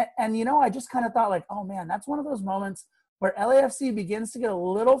call. And I just kind of thought like, oh man, that's one of those moments where LAFC begins to get a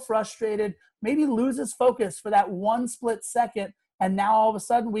little frustrated, maybe loses focus for that one split second, and now all of a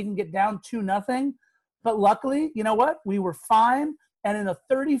sudden we can get down 2-0. But luckily, you know what? We were fine, and in the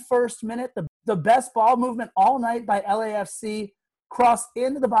 31st minute, the best ball movement all night by LAFC, crossed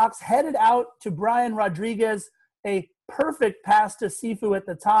into the box, headed out to Brian Rodriguez, a perfect pass to Sifu at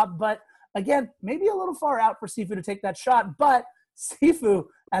the top, but again, maybe a little far out for Sifu to take that shot, but Sifu,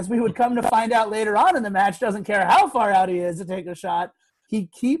 as we would come to find out later on in the match, doesn't care how far out he is to take a shot. He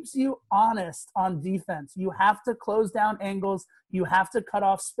keeps you honest on defense. You have to close down angles. You have to cut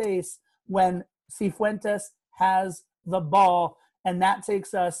off space when Cifuentes has the ball, and that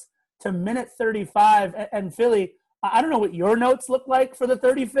takes us to minute 35. And Philly, I don't know what your notes look like for the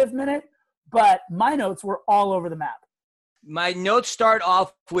 35th minute, but my notes were all over the map. My notes start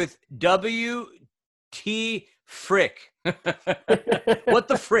off with W.T. Frick. What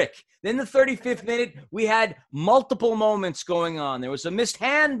the frick? Then the 35th minute, we had multiple moments going on. There was a missed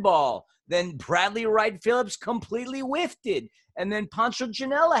handball. Then Bradley Wright Phillips completely whiffed it. And then Pancho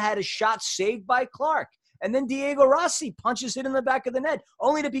Janela had a shot saved by Clark. And then Diego Rossi punches it in the back of the net,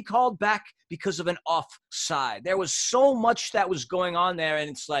 only to be called back because of an offside. There was so much that was going on there, and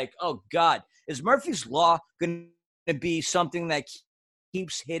it's like, oh, God, is Murphy's Law going to be something that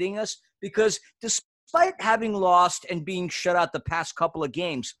keeps hitting us? Because despite having lost and being shut out the past couple of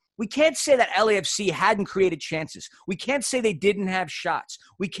games, we can't say that LAFC hadn't created chances. We can't say they didn't have shots.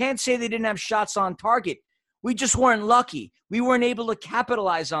 We can't say they didn't have shots on target. We just weren't lucky. We weren't able to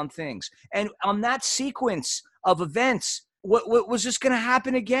capitalize on things. And on that sequence of events, what was this going to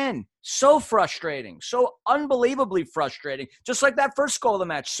happen again? So frustrating, so unbelievably frustrating. Just like that first goal of the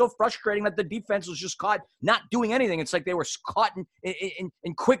match, so frustrating that the defense was just caught not doing anything. It's like they were caught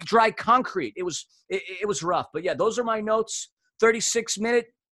in quick, dry concrete. It was rough. But yeah, those are my notes. 36-minute,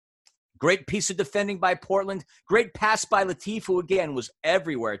 great piece of defending by Portland. Great pass by Latif, who again was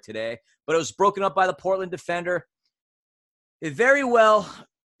everywhere today, but it was broken up by the Portland defender. It very well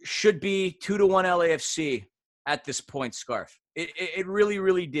should be 2-1 LAFC at this point, Scarf. It really,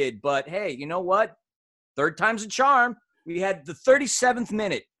 really did. But hey, you know what? Third time's a charm. We had the 37th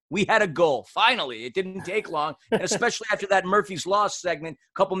minute. We had a goal. Finally, it didn't take long. And especially after that Murphy's Law segment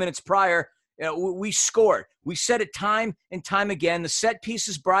a couple minutes prior, we scored. We said it time and time again. The set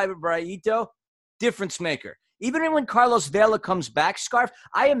pieces by Braito, difference maker. Even when Carlos Vela comes back, Scarf,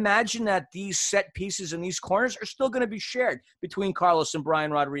 I imagine that these set pieces and these corners are still going to be shared between Carlos and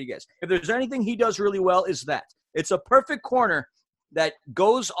Brian Rodriguez. If there's anything he does really well, is that. It's a perfect corner that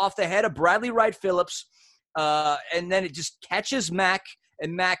goes off the head of Bradley Wright Phillips, and then it just catches Mac,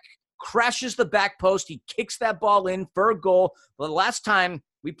 and Mac crashes the back post. He kicks that ball in for a goal. Well, the last time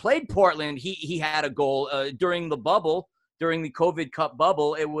we played Portland, he had a goal during the bubble, during the COVID Cup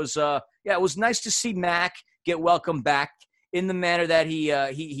bubble. It was it was nice to see Mac get welcomed back in the manner that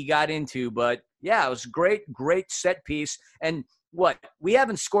he got into. But yeah, it was great set piece. And we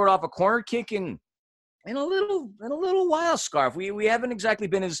haven't scored off a corner kick in a little while, Scarf. We haven't exactly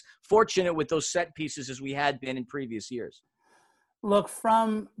been as fortunate with those set pieces as we had been in previous years. Look,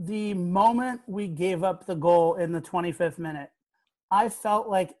 from the moment we gave up the goal in the 25th minute, I felt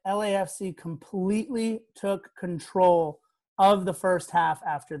like LAFC completely took control of the first half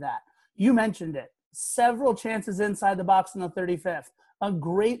after that. You mentioned it. Several chances inside the box in the 35th. A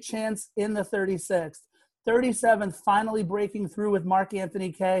great chance in the 36th. 37th, finally breaking through with Mark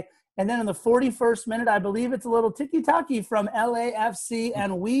Anthony Kaye. And then in the 41st minute, I believe it's a little ticky-tacky from LAFC,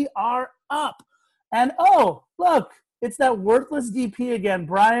 and we are up. And, oh, look, it's that worthless DP again,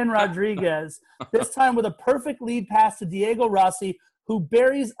 Brian Rodriguez, this time with a perfect lead pass to Diego Rossi, who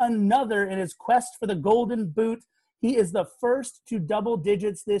buries another in his quest for the golden boot. He is the first to double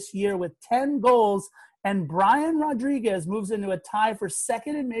digits this year with 10 goals, and Brian Rodriguez moves into a tie for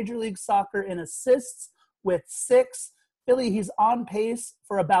second in Major League Soccer in assists with 6. Philly, he's on pace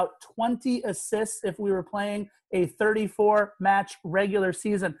for about 20 assists if we were playing a 34-match regular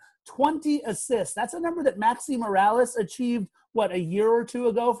season. 20 assists. That's a number that Maxi Morales achieved, a year or two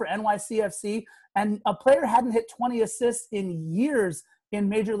ago for NYCFC, and a player hadn't hit 20 assists in years in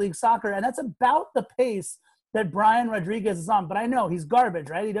Major League Soccer, and that's about the pace that Brian Rodriguez is on. But I know he's garbage,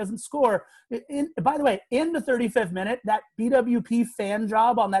 right? He doesn't score. By the way, in the 35th minute, that BWP fan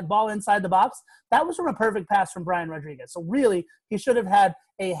job on that ball inside the box, that was from a perfect pass from Brian Rodriguez. So really, he should have had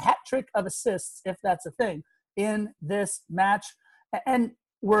a hat trick of assists, if that's a thing, in this match. And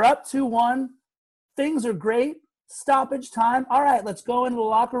we're up 2-1. Things are great. Stoppage time. All right, let's go into the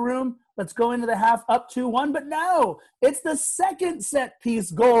locker room. Let's go into the half up 2-1. But no, it's the second set piece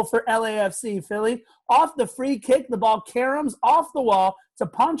goal for LAFC, Philly. Off the free kick, the ball caroms off the wall to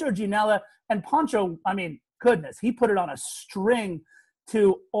Pancho Ginella. And Pancho, goodness, he put it on a string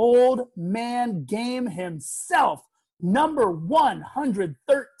to old man Game himself. Number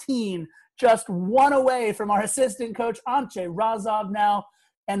 113, just one away from our assistant coach, Ante Razov now.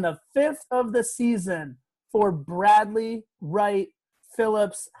 And the 5th of the season for Bradley Wright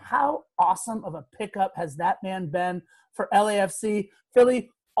Phillips. How awesome of a pickup has that man been for LAFC? Philly,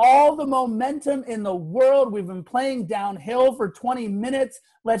 all the momentum in the world. We've been playing downhill for 20 minutes.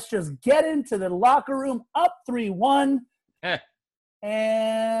 Let's just get into the locker room up 3-1.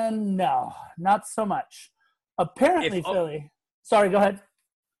 And no, not so much. Apparently, Philly. Sorry, go ahead.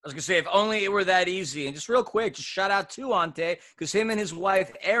 I was going to say, if only it were that easy. And just real quick, just shout out to Ante, because him and his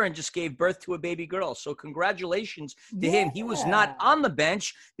wife, Erin, just gave birth to a baby girl. So congratulations to him. He was not on the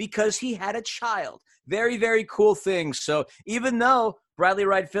bench because he had a child. Very, very cool thing. So even though Bradley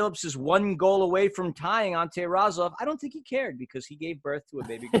Wright Phillips is one goal away from tying Ante Razov, I don't think he cared because he gave birth to a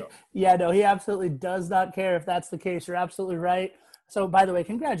baby girl. Yeah, no, he absolutely does not care if that's the case. You're absolutely right. So, by the way,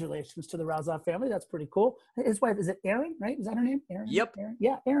 congratulations to the Razov family. That's pretty cool. His wife, is it Erin, right? Is that her name? Erin? Yep. Erin?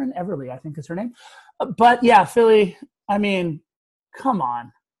 Yeah, Erin Everly, I think is her name. But, yeah, Philly, come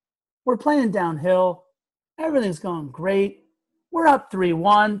on. We're playing downhill. Everything's going great. We're up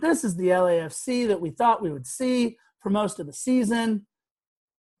 3-1. This is the LAFC that we thought we would see for most of the season.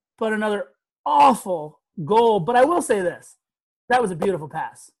 But another awful goal. But I will say this. That was a beautiful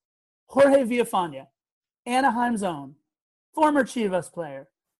pass. Jorge Villafana, Anaheim's own, former Chivas player.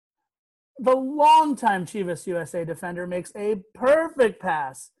 The longtime Chivas USA defender makes a perfect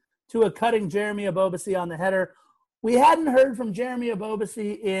pass to a cutting Jeremy Abobasi on the header. We hadn't heard from Jeremy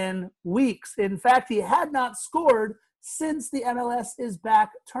Ebobisse in weeks. In fact, he had not scored since the MLS is back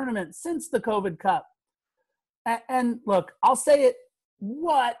tournament, since the COVID Cup. And look, I'll say it.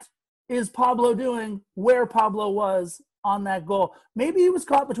 What is Pablo doing where Pablo was on that goal? Maybe he was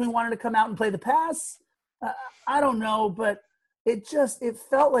caught between wanting to come out and play the pass. I don't know, but it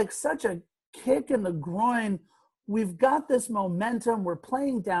felt like such a kick in the groin. We've got this momentum. We're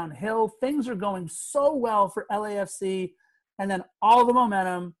playing downhill. Things are going so well for LAFC. And then all the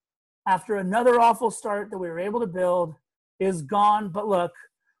momentum, after another awful start that we were able to build, is gone. But look,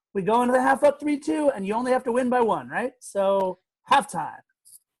 we go into the half up 3-2, and you only have to win by 1, right? So halftime.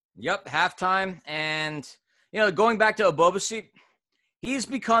 Yep, halftime. And, going back to Ebobisse, he's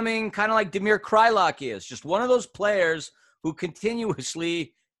becoming kind of like Damir Kreilach is, just one of those players who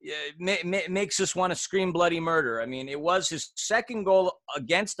continuously makes us want to scream bloody murder. I mean, it was his second goal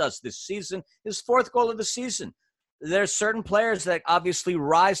against us this season, his fourth goal of the season. There's certain players that obviously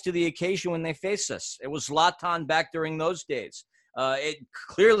rise to the occasion when they face us. It was Zlatan back during those days. It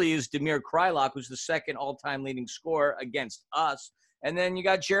clearly is Damir Kreilach, who's the second all-time leading scorer against us. And then you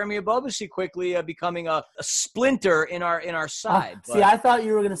got Jeremy Ebobisse quickly becoming a splinter in our side. See, I thought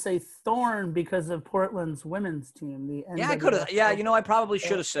you were going to say thorn because of Portland's women's team. I could have. Yeah, I probably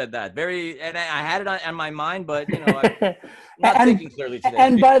should have said that. And I had it on my mind, but I'm not thinking clearly today.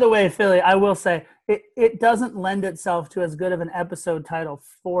 And by the way, Philly, I will say it doesn't lend itself to as good of an episode title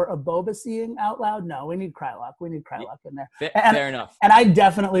for Ebobisse out loud. No, we need Kreilach. We need Kreilach in there. Fair enough. And I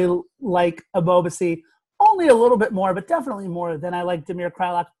definitely like Ebobisse. Only a little bit more, but definitely more than I like Damir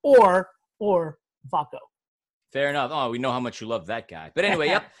Kreilach or Vako. Fair enough. Oh, we know how much you love that guy. But anyway,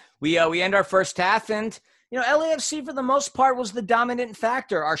 yep. We end our first half, and LAFC for the most part was the dominant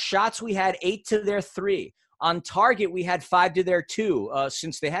factor. Our shots, we had 8 to their 3. On target, we had 5 to their 2.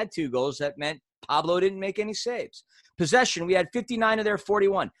 Since they had 2 goals, that meant Pablo didn't make any saves. Possession, we had 59 of their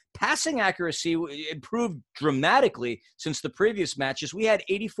 41. Passing accuracy improved dramatically since the previous matches. We had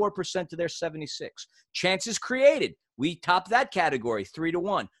 84% to their 76. Chances created, we topped that category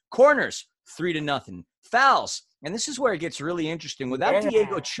 3-1. Corners, 3-0. Fouls, and this is where it gets really interesting. Without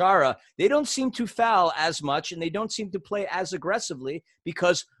Diego Chara, they don't seem to foul as much, and they don't seem to play as aggressively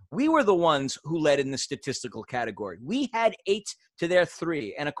because we were the ones who led in the statistical category. We had 8 to their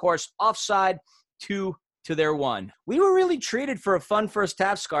 3, and of course, offside 2 to their 1. We were really treated for a fun first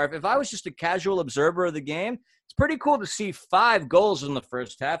half, Scarf. If I was just a casual observer of the game, it's pretty cool to see 5 goals in the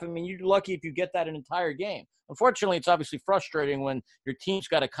first half. I mean, you're lucky if you get that an entire game. Unfortunately, it's obviously frustrating when your team's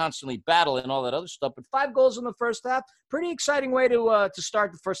got to constantly battle and all that other stuff. But 5 goals in the first half, pretty exciting way to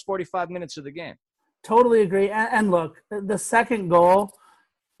start the first 45 minutes of the game. Totally agree. And look, the second goal,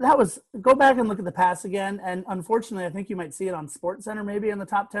 go back and look at the pass again. And unfortunately, I think you might see it on SportsCenter maybe in the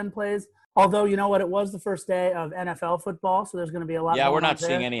top 10 plays. Although, you know what, it was the first day of NFL football, so there's going to be a lot. Yeah, we're not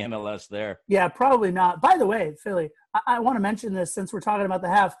seeing any MLS there. Yeah, probably not. By the way, Philly, I want to mention this since we're talking about the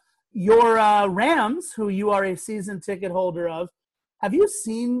half. Your Rams, who you are a season ticket holder of, have you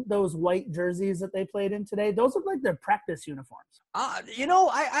seen those white jerseys that they played in today? Those look like their practice uniforms.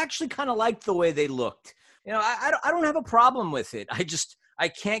 I actually kind of liked the way they looked. I don't have a problem with it. I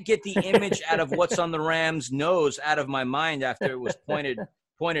can't get the image out of what's on the Rams' nose out of my mind after it was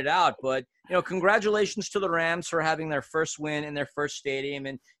pointed out. But, congratulations to the Rams for having their first win in their first stadium.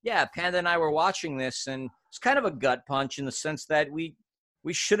 And, yeah, Panda and I were watching this, and it's kind of a gut punch in the sense that we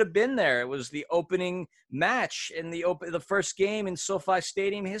should have been there. It was the opening match in the first game in SoFi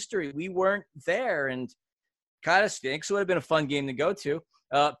Stadium history. We weren't there, and kind of stinks. It would have been a fun game to go to.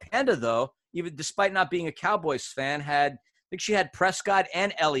 Panda, though, even despite not being a Cowboys fan, I think she had Prescott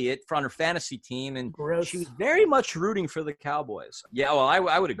and Elliott from her fantasy team, and Gross. She was very much rooting for the Cowboys. Yeah, well, I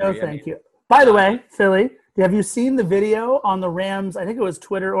would agree. No, thank you. By the way, Philly, have you seen the video on the Rams, I think it was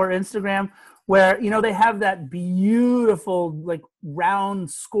Twitter or Instagram, where, they have that beautiful, like, round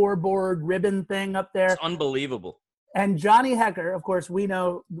scoreboard ribbon thing up there? It's unbelievable. And Johnny Hecker, of course, we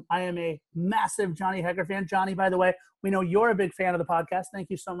know I am a massive Johnny Hecker fan. Johnny, by the way, we know you're a big fan of the podcast. Thank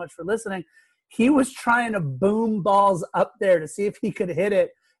you so much for listening. He was trying to boom balls up there to see if he could hit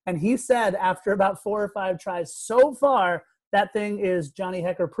it. And he said after about 4 or 5 tries so far, that thing is Johnny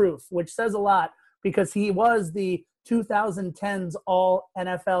Hecker proof, which says a lot because he was the 2010s all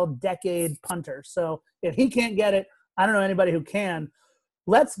NFL decade punter. So if he can't get it, I don't know anybody who can.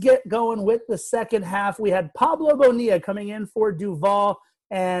 Let's get going with the second half. We had Pablo Bonilla coming in for Duval,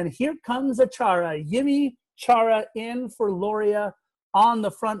 and here comes a Chara. Yimmi Chara in for Loria on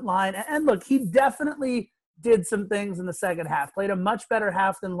the front line. And look, he definitely did some things in the second half, played a much better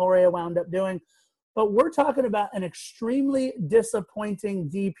half than Loria wound up doing. But we're talking about an extremely disappointing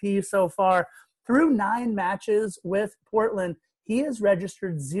DP so far. Through 9 matches with Portland, he has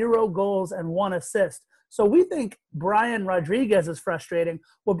registered 0 goals and 1 assist. So we think Brian Rodriguez is frustrating.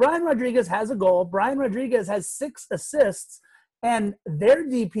 Well, Brian Rodriguez has a goal. Brian Rodriguez has 6 assists. And their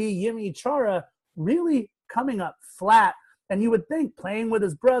DP, Yimi Chara, really coming up flat. And you would think playing with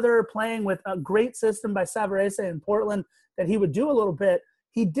his brother, playing with a great system by Savarese in Portland, that he would do a little bit.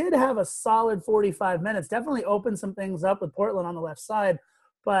 He did have a solid 45 minutes, definitely opened some things up with Portland on the left side,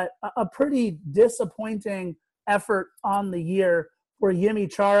 but a pretty disappointing effort on the year for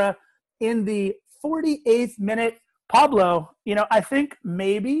Yimi Chara. In the 48th minute, Pablo, I think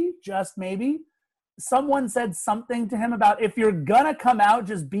maybe, just maybe, someone said something to him about, if you're going to come out,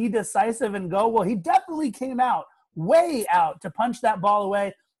 just be decisive and go. Well, he definitely came out, way out, to punch that ball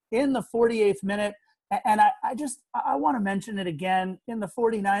away in the 48th minute. And I want to mention it again. In the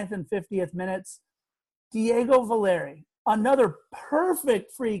 49th and 50th minutes, Diego Valeri, another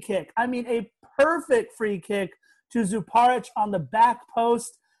perfect free kick. I mean, a perfect free kick to Zuparic on the back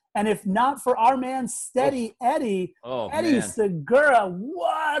post. And if not for our man, Steady Eddie Segura,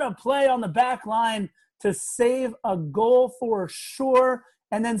 what a play on the back line to save a goal for sure.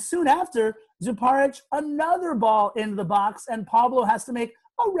 And then soon after, Zuparic, another ball into the box, and Pablo has to make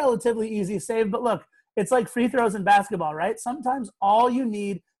a relatively easy save. But look, it's like free throws in basketball, right? Sometimes all you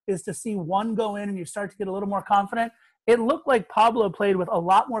need is to see one go in and you start to get a little more confident. It looked like Pablo played with a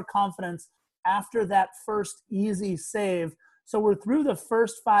lot more confidence after that first easy save. So we're through the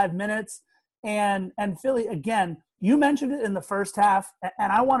first 5 minutes. And Philly, again, you mentioned it in the first half,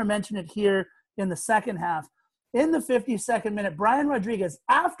 and I want to mention it here in the second half. In the 52nd minute, Brian Rodriguez,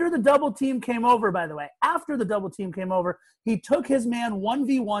 after the double team came over, by the way, he took his man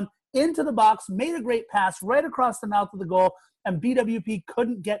 1v1 into the box, made a great pass right across the mouth of the goal, and BWP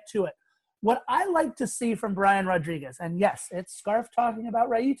couldn't get to it. What I like to see from Brian Rodriguez, and yes, it's Scarf talking about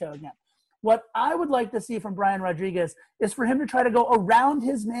Raito again. What I would like to see from Brian Rodriguez is for him to try to go around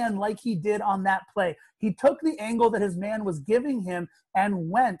his man like he did on that play. He took the angle that his man was giving him and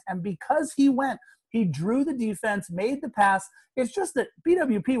went. And because he went, he drew the defense, made the pass. It's just that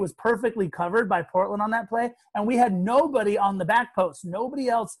BWP was perfectly covered by Portland on that play, and we had nobody on the back post, nobody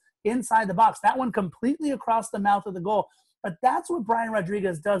else inside the box. That one completely across the mouth of the goal. But that's what Brian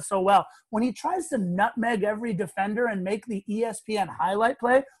Rodriguez does so well. When he tries to nutmeg every defender and make the ESPN highlight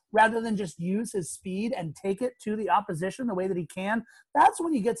play, rather than just use his speed and take it to the opposition the way that he can, that's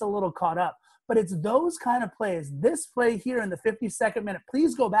when he gets a little caught up. But it's those kind of plays. This play here in the 52nd minute,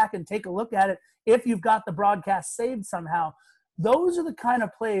 please go back and take a look at it if you've got the broadcast saved somehow. Those are the kind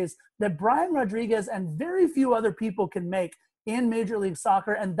of plays that Brian Rodriguez and very few other people can make in Major League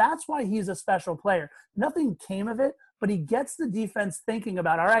Soccer, and that's why he's a special player. Nothing came of it, but he gets the defense thinking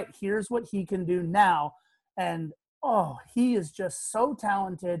about, all right, here's what he can do now. And, he is just so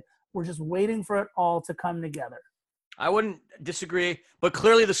talented. We're just waiting for it all to come together. I wouldn't disagree, but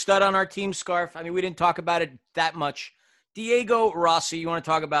clearly the stud on our team, Scarf. I mean, we didn't talk about it that much. Diego Rossi, you want to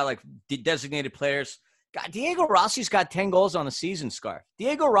talk about, like, designated players. God, Diego Rossi's got 10 goals on the season, Scarf.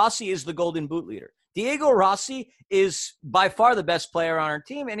 Diego Rossi is the Golden Boot leader. Diego Rossi is by far the best player on our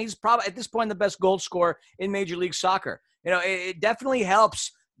team, and he's probably, at this point, the best goal scorer in Major League Soccer. It definitely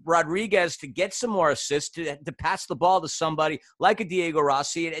helps Rodriguez to get some more assists, to pass the ball to somebody like a Diego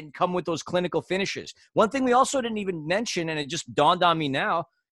Rossi and come with those clinical finishes. One thing we also didn't even mention, and it just dawned on me now,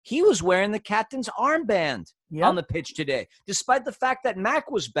 he was wearing the captain's armband on the pitch today, despite the fact that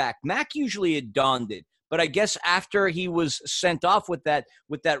Mac was back. Mac usually had donned it, but I guess after he was sent off with that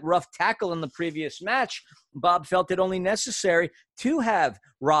rough tackle in the previous match, Bob felt it only necessary to have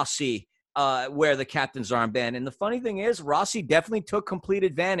Rossi wear the captain's armband. And the funny thing is, Rossi definitely took complete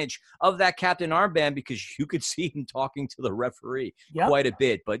advantage of that captain armband, because you could see him talking to the referee quite a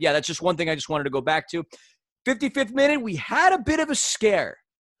bit. But yeah, that's just one thing I just wanted to go back to. 55th minute, we had a bit of a scare.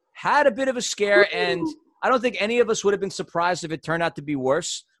 And I don't think any of us would have been surprised if it turned out to be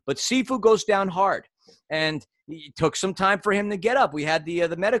worse. But Sifu goes down hard, and it took some time for him to get up. We had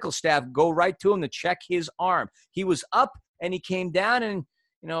the medical staff go right to him to check his arm. He was up, and he came down, and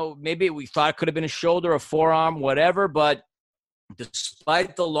maybe we thought it could have been a shoulder, a forearm, whatever. But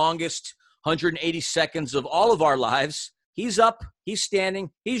despite the longest 180 seconds of all of our lives, he's up, he's standing,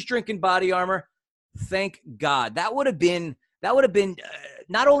 he's drinking body armor. Thank God. That would have been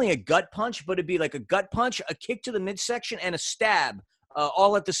not only a gut punch, but it'd be like a gut punch, a kick to the midsection, and a stab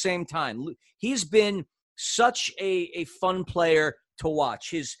all at the same time. He's been such a fun player to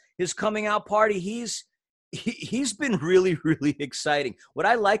watch. His coming out party, he's been really, really exciting. What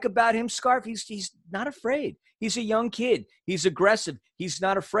I like about him, Scarf, he's not afraid. He's a young kid. He's aggressive. He's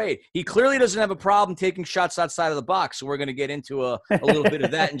not afraid. He clearly doesn't have a problem taking shots outside of the box. So we're going to get into a little bit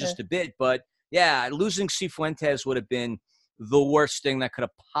of that in just a bit. But Yeah, losing Cifuentes would have been the worst thing that could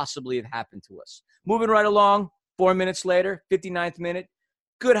have possibly have happened to us. Moving right along, 4 minutes later, 59th minute,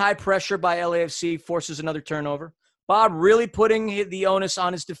 good high pressure by LAFC, forces another turnover. Bob really putting the onus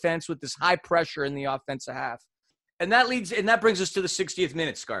on his defense with this high pressure in the offensive half. And that brings us to the 60th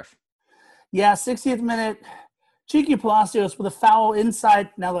minute, Scarf. Yeah, 60th minute, Cheeky Palacios with a foul inside.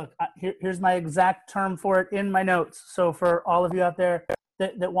 Now, look, here's my exact term for it in my notes. So for all of you out there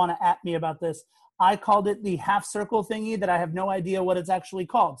that want to at me about this, I called it the half circle thingy that I have no idea what it's actually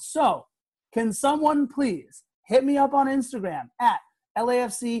called. So can someone please hit me up on Instagram at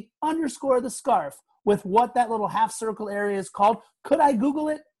LAFC_the scarf with what that little half circle area is called? Could I Google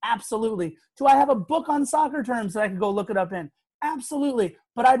it? Absolutely. Do I have a book on soccer terms that I could go look it up in? Absolutely.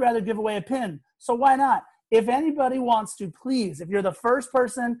 But I'd rather give away a pin. So why not? If anybody wants to, please, if you're the first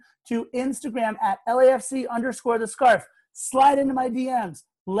person to Instagram at LAFC_the scarf, slide into my DMs.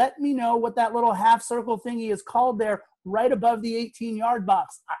 Let me know what that little half circle thingy is called there right above the 18-yard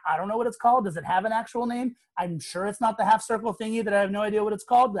box. I don't know what it's called. Does it have an actual name? I'm sure it's not the half circle thingy that I have no idea what it's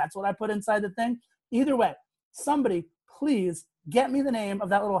called. That's what I put inside the thing. Either way, somebody please get me the name of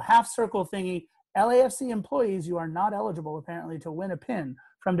that little half circle thingy. LAFC employees, you are not eligible apparently to win a pin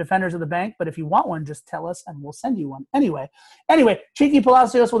from Defenders of the Bank, but if you want one, just tell us and we'll send you one. Anyway, Cheeky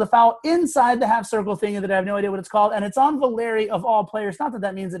Palacios with a foul inside the half circle thingy that I have no idea what it's called, and it's on Valeri of all players. Not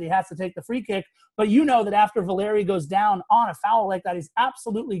that means that he has to take the free kick, but you know that after Valeri goes down on a foul like that, he's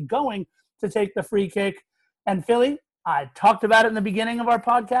absolutely going to take the free kick. And Philly, I talked about it in the beginning of our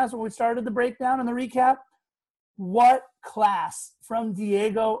podcast when we started the breakdown and the recap. What class from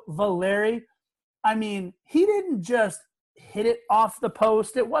Diego Valeri. I mean, he didn't just hit it off the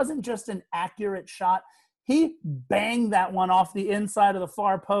post. It wasn't just an accurate shot. He banged that one off the inside of the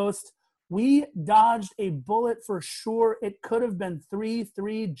far post. We dodged a bullet for sure. It could have been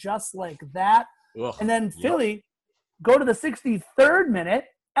 3-3 just like that. Ugh, and then Philly go to the 63rd minute,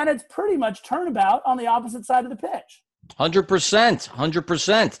 and it's pretty much turnabout on the opposite side of the pitch.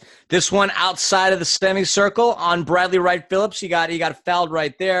 100%. This one outside of the semicircle on Bradley Wright Phillips. He got fouled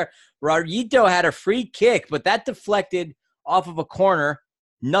right there. Rarito had a free kick, but that deflected off of a corner.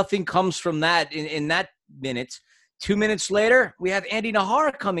 Nothing comes from that in that minute. 2 minutes later, we have Andy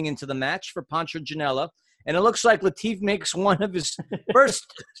Najar coming into the match for Pancho Ginella. And it looks like Latif makes one of his first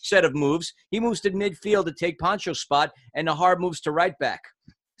set of moves. He moves to midfield to take Pancho's spot, and Najar moves to right back.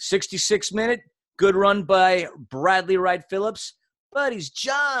 66th minute, good run by Bradley Wright Phillips, but he's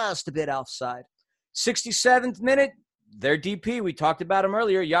just a bit offside. 67th minute, their DP, we talked about him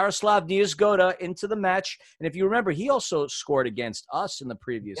earlier, Yaroslav Niezgoda into the match. And if you remember, he also scored against us in the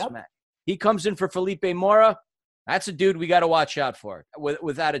previous match. He comes in for Felipe Mora. That's a dude we got to watch out for,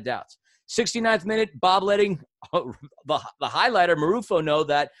 without a doubt. 69th minute, Bob letting the highlighter, Marufo, know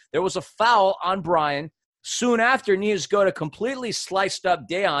that there was a foul on Brian. Soon after, Niezgoda completely sliced up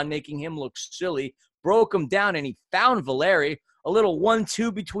Dejan, making him look silly, broke him down, and he found Valeri. A little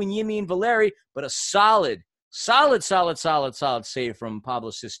 1-2 between Yimi and Valeri, but a solid save from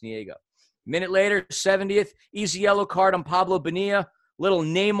Pablo Cisniega. Minute later, 70th, easy yellow card on Pablo Bonilla. Little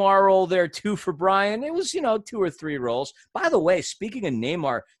Neymar roll there, too, for Brian. It was, 2 or 3 rolls. By the way, speaking of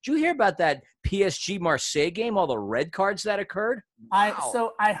Neymar, did you hear about that PSG-Marseille game, all the red cards that occurred? Wow.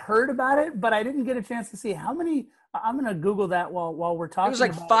 So I heard about it, but I didn't get a chance to see how many. I'm going to Google that while we're talking. It was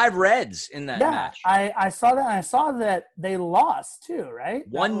like 5 reds in that match. I saw that, and I saw that they lost, too, right?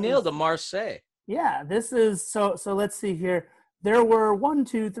 1-0 to Marseille. Yeah, this is so let's see here. There were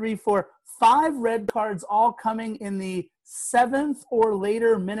 5 red cards all coming in the 7th or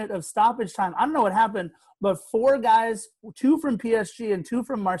later minute of stoppage time. I don't know what happened, but 4 guys, 2 from PSG and 2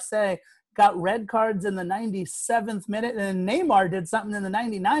 from Marseille, got red cards in the 97th minute, and Neymar did something in the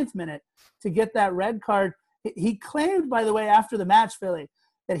 99th minute to get that red card. He claimed, by the way, after the match, Philly,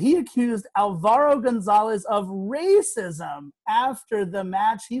 that he accused Alvaro Gonzalez of racism after the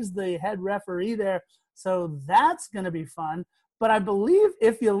match. He's the head referee there, so that's going to be fun. But I believe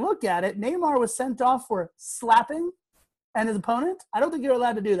if you look at it, Neymar was sent off for slapping and his opponent. I don't think you're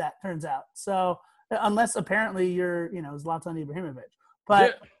allowed to do that, turns out. So unless apparently you're, Zlatan Ibrahimovic.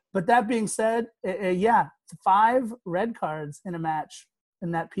 But that being said, 5 red cards in a match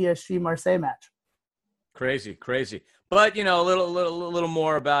in that PSG Marseille match. Crazy. But, a little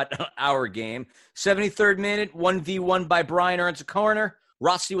more about our game. 73rd minute, 1v1 by Brian earns a corner.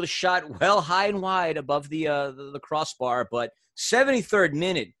 Rossi with a shot well high and wide above the crossbar. But 73rd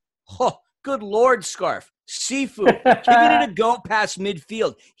minute, good Lord, Scarf. Sifu giving it a go past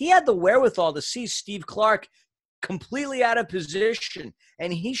midfield. He had the wherewithal to see Steve Clark completely out of position,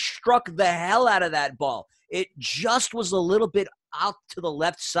 and he struck the hell out of that ball. It just was a little bit out to the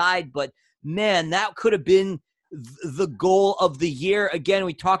left side, but man, that could have been the goal of the year. Again,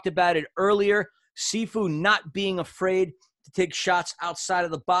 we talked about it earlier. Sifu not being afraid to take shots outside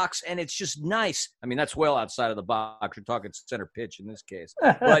of the box, and it's just nice. I mean, that's well outside of the box. We're talking center pitch in this case.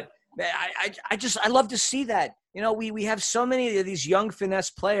 But I love to see that. You know, we have so many of these young finesse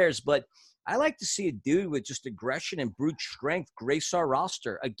players, but I like to see a dude with just aggression and brute strength grace our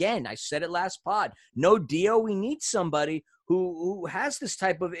roster. Again, I said it last pod. No Dio. We need somebody who has this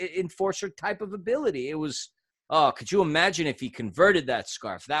type of enforcer type of ability. It was, could you imagine if he converted that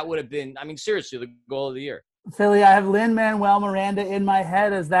scarf? That would have been, I mean, seriously, the goal of the year. Philly, I have Lin-Manuel Miranda in my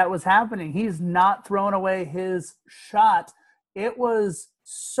head as that was happening. He's not throwing away his shot. It was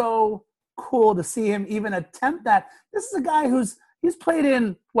so cool to see him even attempt that. This is a guy he's played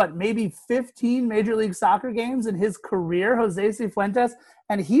in, maybe 15 Major League Soccer games in his career, Jose Cifuentes,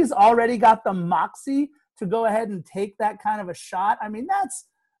 and he's already got the moxie to go ahead and take that kind of a shot. I mean, that's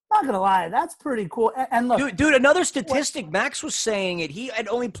not going to lie. That's pretty cool. And look. Dude, another statistic, Max was saying it. He had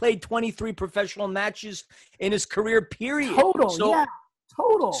only played 23 professional matches in his career, period. Total.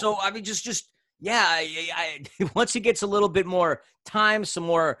 So, I mean, once he gets a little bit more time, some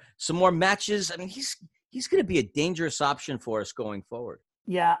more matches, I mean, he's going to be a dangerous option for us going forward.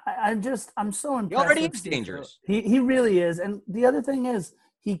 Yeah, I'm so impressed. He already is dangerous. He really is. And the other thing is,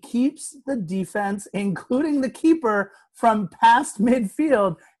 he keeps the defense, including the keeper, from past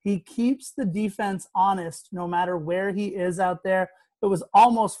midfield. He keeps the defense honest no matter where he is out there. It was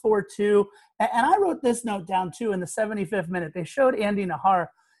almost 4-2. And I wrote this note down, too, in the 75th minute. They showed Andy Najar.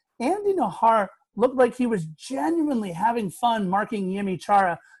 Andy Najar looked like he was genuinely having fun marking Yimi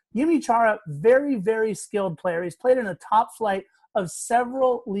Chara. Yimi Chara, very, very skilled player. He's played in a top flight of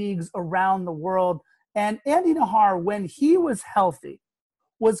several leagues around the world. And Andy Najar, when he was healthy,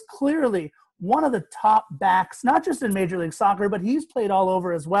 was clearly one of the top backs, not just in Major League Soccer, but he's played all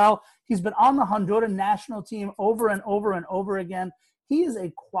over as well. He's been on the Honduran national team over and over and over again. He is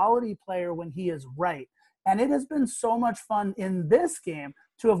a quality player when he is right. And it has been so much fun in this game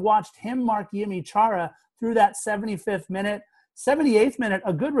to have watched him mark Yimi Chara through that 75th minute. 78th minute,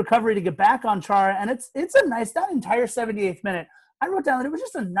 a good recovery to get back on Chara. And it's a nice, that entire 78th minute, I wrote down that it was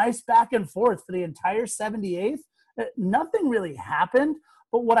just a nice back and forth for the entire 78th. Nothing really happened.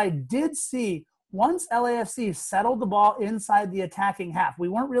 But what I did see, once LAFC settled the ball inside the attacking half, we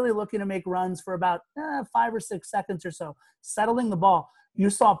weren't really looking to make runs for about 5 or 6 seconds or so, settling the ball. You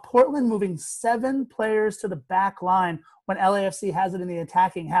saw Portland moving 7 players to the back line when LAFC has it in the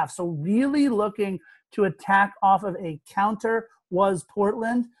attacking half. So really looking to attack off of a counter was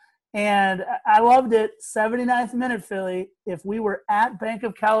Portland. And I loved it. 79th minute, Philly. If we were at Bank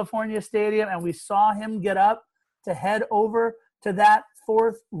of California Stadium and we saw him get up to head over to that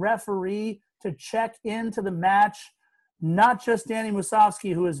 4th referee to check into the match, not just Danny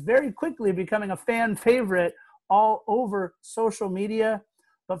Musovski, who is very quickly becoming a fan favorite all over social media,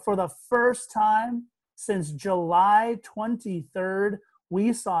 but for the first time since July 23rd,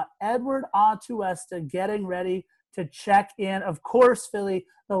 we saw Edward Atuesta getting ready to check in. Of course, Philly,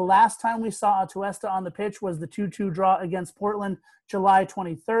 the last time we saw Atuesta on the pitch was the 2-2 draw against Portland, July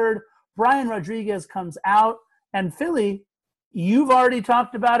 23rd. Brian Rodriguez comes out, and Philly, you've already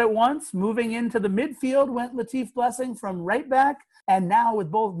talked about it once. Moving into the midfield went Latif Blessing from right back. And now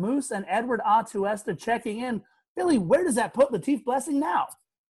with both Moose and Edward Atuesta checking in, Philly, where does that put Latif Blessing now?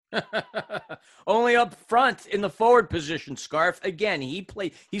 Only up front in the forward position, Scarf. Again, he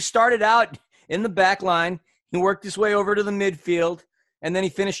started out in the back line. He worked his way over to the midfield, and then he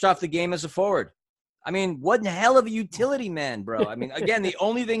finished off the game as a forward. I mean, what the hell of a utility man, bro. I mean, again, the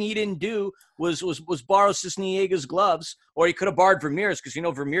only thing he didn't do was borrow Cisniega's gloves, or he could have borrowed Vermeer's because,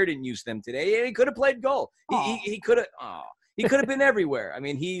 Vermeer didn't use them today. He could have played goal. He could have been everywhere. I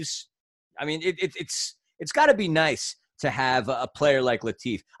mean, it's got to be nice to have a player like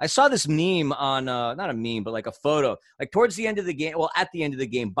Latif. I saw this meme on, not a meme, but like a photo, like towards the end of the game. Well, at the end of the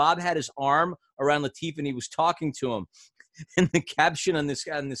game, Bob had his arm around Latif and he was talking to him. And the caption on this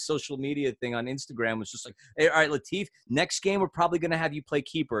social media thing on Instagram was just like, hey, all right, Latif, next game we're probably going to have you play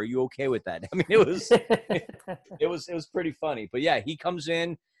keeper. Are you okay with that? I mean, it was pretty funny. But yeah, he comes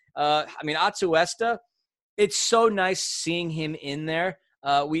in. Atuesta, it's so nice seeing him in there.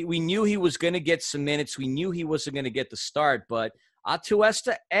 We knew he was going to get some minutes. We knew he wasn't going to get the start, but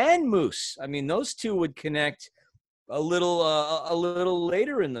Atuesta and Moose, I mean, those two would connect a little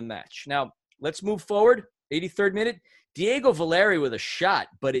later in the match. Now, let's move forward. 83rd minute. Diego Valeri with a shot,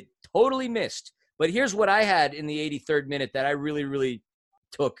 but it totally missed. But here's what I had in the 83rd minute that I really, really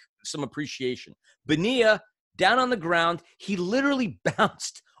took some appreciation. Bonilla down on the ground. He literally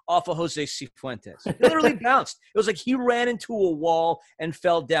bounced off of Jose Cifuentes. It literally bounced. It was like he ran into a wall and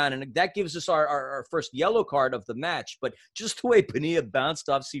fell down. And that gives us our first yellow card of the match. But just the way Bonilla bounced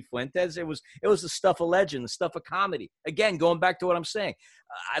off Cifuentes, it was the stuff of legend, the stuff of comedy. Again, going back to what I'm saying,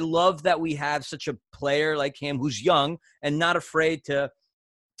 I love that we have such a player like him who's young and not afraid to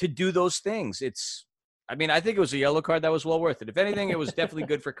do those things. I think it was a yellow card that was well worth it. If anything, it was definitely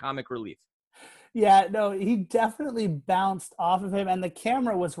good for comic relief. Yeah, no, he definitely bounced off of him, and the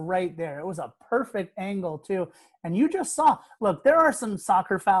camera was right there. It was a perfect angle, too. And you just saw, look, there are some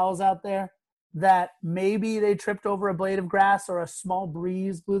soccer fouls out there that maybe they tripped over a blade of grass or a small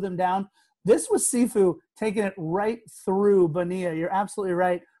breeze blew them down. This was Sifu taking it right through Bonilla. You're absolutely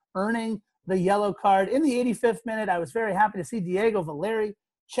right, earning the yellow card. In the 85th minute, I was very happy to see Diego Valeri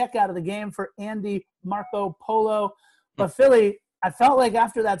check out of the game for Andy Marco Polo. But Philly, I felt like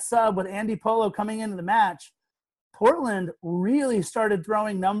after that sub with Andy Polo coming into the match, Portland really started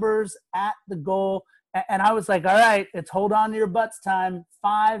throwing numbers at the goal. And I was like, all right, it's hold on to your butts time.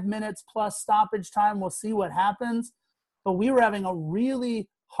 5 minutes plus stoppage time. We'll see what happens. But we were having a really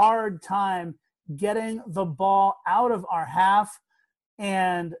hard time getting the ball out of our half.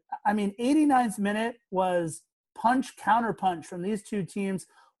 And, 89th minute was punch, counter punch from these two teams.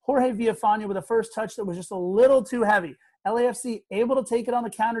 Jorge Villafana with a first touch that was just a little too heavy. LAFC able to take it on the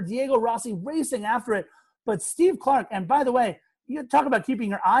counter. Diego Rossi racing after it. But Steve Clark, and by the way, you talk about keeping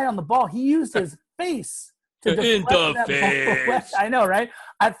your eye on the ball. He used his face to deflect that ball. I know, right?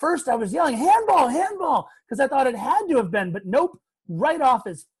 At first I was yelling, handball, because I thought it had to have been. But nope, right off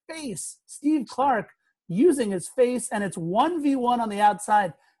his face. Steve Clark using his face, and it's 1v1 on the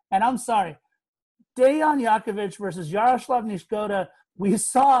outside. And I'm sorry, Dejan Jakovic versus Jaroslav Niškoda. We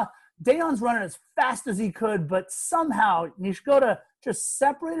saw Dejan's running as fast as he could, but somehow Niškoda just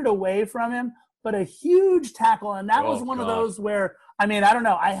separated away from him, but a huge tackle. And that was one of those where, I don't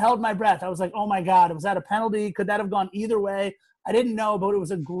know. I held my breath. I was like, oh, my God, was that a penalty? Could that have gone either way? I didn't know, but it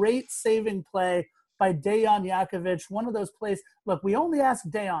was a great saving play by Dejan Jakovic. One of those plays. Look, we only ask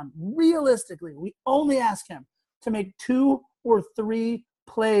Dejan, realistically, we only ask him to make 2 or 3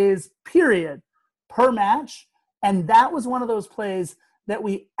 plays, period, per match. And that was one of those plays that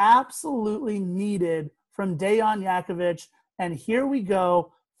we absolutely needed from Dejan Jakovic. And here we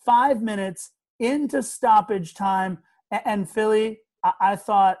go, 5 minutes into stoppage time. And Philly, I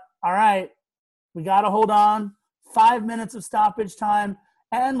thought, all right, we got to hold on. 5 minutes of stoppage time.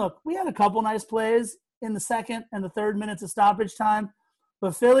 And look, we had a couple nice plays in the second and the third minutes of stoppage time.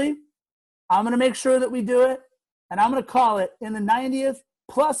 But Philly, I'm going to make sure that we do it. And I'm going to call it in the 90th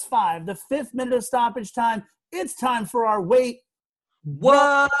plus 5, the 5th minute of stoppage time. It's time for our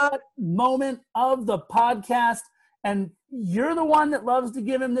what moment of the podcast. And you're the one that loves to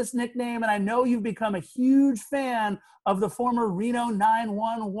give him this nickname. And I know you've become a huge fan of the former Reno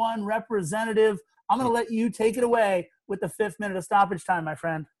 911 representative. I'm going to let you take it away with the 5th minute of stoppage time, my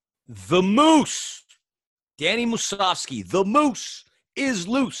friend. The Moose, Danny Musovski, the Moose is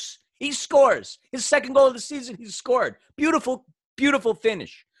loose. He scores. His second goal of the season, he scored. Beautiful, beautiful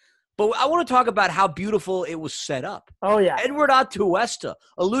finish. But I want to talk about how beautiful it was set up. Oh, yeah. Edward Atuesta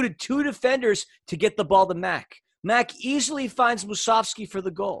eluded 2 defenders to get the ball to Mack. Mack easily finds Musovski for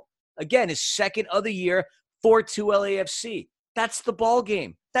the goal. Again, his second of the year, 4-2 LAFC. That's the ball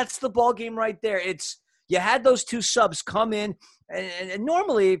game. That's the ball game right there. You had those 2 subs come in, and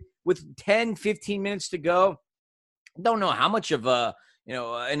normally with 10, 15 minutes to go, don't know how much of an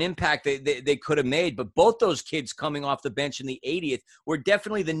impact they could have made, but both those kids coming off the bench in the 80th were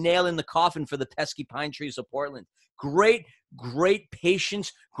definitely the nail in the coffin for the pesky Pine Trees of Portland. Great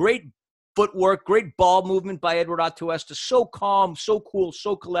patience, great footwork, great ball movement by Edward Atuesta. So calm, so cool,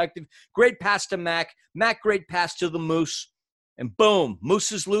 so collective. Great pass to Mack. Mack, great pass to the Moose. And boom,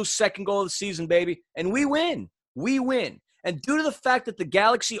 Moose is loose, second goal of the season, baby. And we win. We win. And due to the fact that the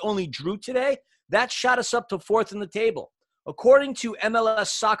Galaxy only drew today, that shot us up to 4th in the table. According to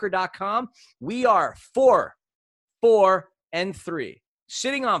MLSsoccer.com, we are 4-4-3,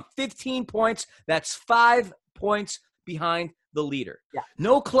 sitting on 15 points. That's 5 points behind the leader. Yeah.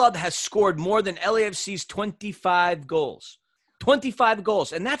 No club has scored more than LAFC's 25 goals. 25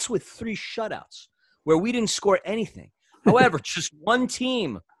 goals, and that's with 3 shutouts where we didn't score anything. However, just one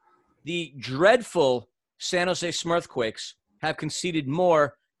team, the dreadful San Jose Smurfquakes, have conceded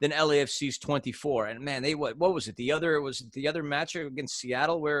more than LAFC's 24. And man, what was it? The other match against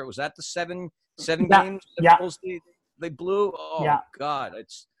Seattle where it was at the seven games goals they blew. Oh yeah. God,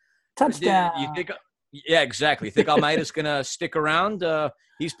 it's touchdown. You think? Yeah, exactly. You think Almeida's gonna stick around?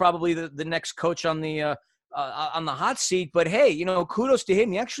 He's probably the next coach on the hot seat. But hey, kudos to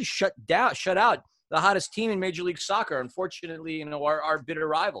him. He actually shut out the hottest team in Major League Soccer. Unfortunately, our bitter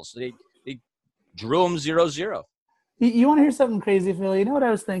rivals. They drew them 0-0. You want to hear something crazy, Philly? You know what I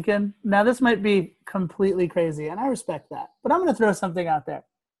was thinking? Now, this might be completely crazy, and I respect that. But I'm going to throw something out there.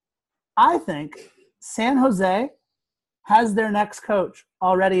 I think San Jose has their next coach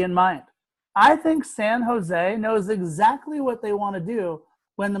already in mind. I think San Jose knows exactly what they want to do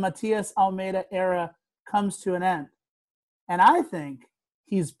when the Matias Almeida era comes to an end. And I think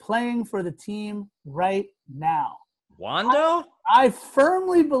he's playing for the team right now. Wando? I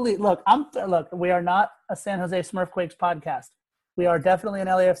firmly believe. Look, we are not a San Jose Smurfquakes podcast. We are definitely an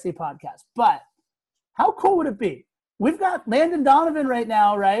LAFC podcast. But how cool would it be? We've got Landon Donovan right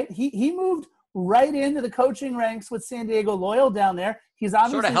now, right? He moved right into the coaching ranks with San Diego Loyal down there. He's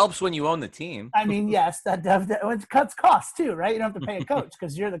obviously sort of helps when you own the team. I mean, yes, that it cuts costs too, right? You don't have to pay a coach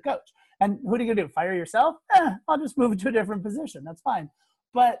because you're the coach. And what are you gonna do? Fire yourself? I'll just move to a different position. That's fine.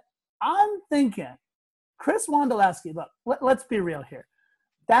 But I'm thinking, Chris Wondolowski. Look, let's be real here.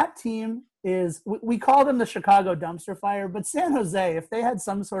 That team is, we call them the Chicago Dumpster Fire, but San Jose, if they had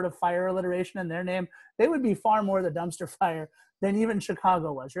some sort of fire alliteration in their name, they would be far more the dumpster fire than even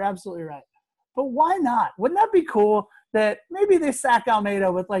Chicago was. You're absolutely right. But why not? Wouldn't that be cool that maybe they sack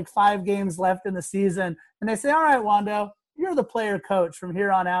Almeida with like 5 games left in the season and they say, all right, Wando, you're the player coach from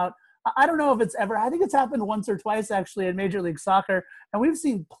here on out. I don't know if it's ever, I think it's happened once or twice actually in Major League Soccer. And we've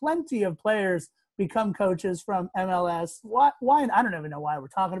seen plenty of players become coaches from MLS. Why? I don't even know why we're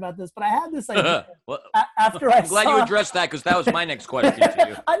talking about this, but I had this idea after I'm glad you addressed that because that was my next question to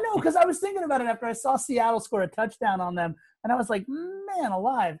you. I know, because I was thinking about it after I saw Seattle score a touchdown on them, and I was like, man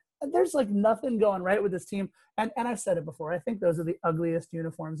alive, there's like nothing going right with this team. And I've said it before, I think those are the ugliest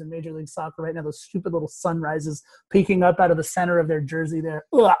uniforms in Major League Soccer right now, those stupid little sunrises peeking up out of the center of their jersey there.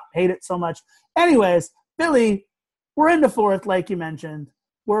 Ugh, hate it so much. Anyways, Philly, we're into 4th, like you mentioned.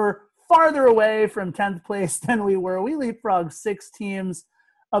 We're farther away from 10th place than we were. We leapfrogged 6 teams,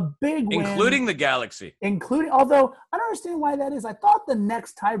 a big win. Including the Galaxy. Although I don't understand why that is. I thought the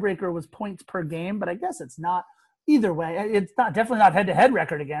next tiebreaker was points per game, but I guess it's not. Either way, it's definitely not head-to-head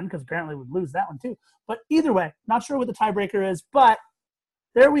record again because apparently we'd lose that one too. But either way, not sure what the tiebreaker is. But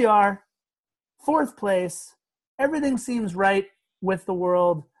there we are, 4th place. Everything seems right with the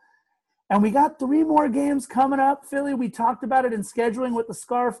world. And we got 3 more games coming up, Philly. We talked about it in scheduling with the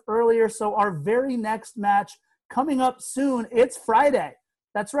Scarf earlier. So our very next match coming up soon, it's Friday.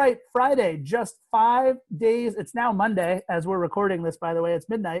 That's right, Friday, just 5 days. It's now Monday as we're recording this, by the way. It's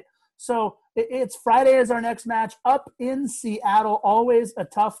midnight. So it's Friday as our next match up in Seattle. Always a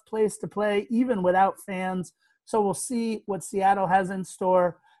tough place to play, even without fans. So we'll see what Seattle has in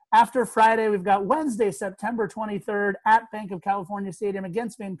store. After Friday, we've got Wednesday, September 23rd at Bank of California Stadium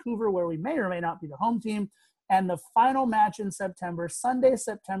against Vancouver, where we may or may not be the home team. And the final match in September, Sunday,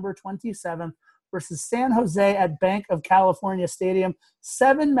 September 27th, versus San Jose at Bank of California Stadium.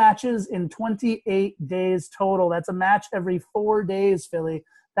 7 matches in 28 days total. That's a match every 4 days, Philly.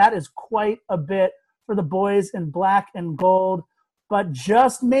 That is quite a bit for the boys in black and gold. But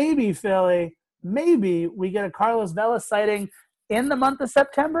just maybe, Philly, maybe we get a Carlos Vela sighting in the month of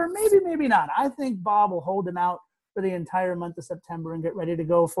September. Maybe, maybe not. I think Bob will hold him out for the entire month of September and get ready to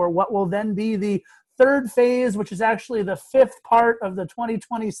go for what will then be the 3rd phase, which is actually the 5th part of the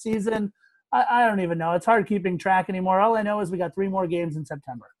 2020 season. I don't even know. It's hard keeping track anymore. All I know is we got 3 more games in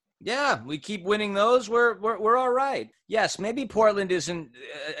September. Yeah, we keep winning those. We're all right. Yes, maybe Portland isn't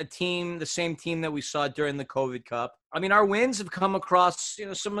a team, the same team that we saw during the COVID Cup. I mean, our wins have come across,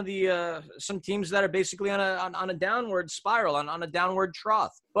 some of the some teams that are basically on a downward spiral, on a downward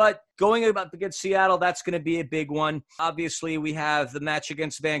trough. But going up against Seattle, that's going to be a big one. Obviously, we have the match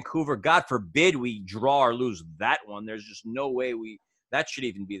against Vancouver. God forbid we draw or lose that one. There's just no way that should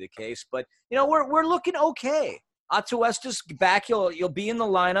even be the case. But we're looking okay. Atuesta's back. You'll be in the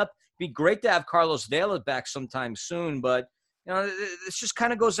lineup. Be great to have Carlos Vela back sometime soon. But this just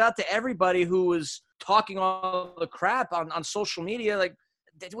kind of goes out to everybody who was talking all the crap on social media. Like,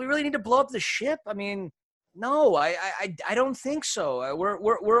 do we really need to blow up the ship? I mean, no, I don't think so.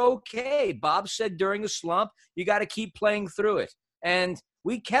 We're okay. Bob said during the slump, you got to keep playing through it, and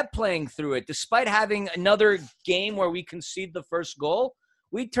we kept playing through it despite having another game where we conceded the first goal.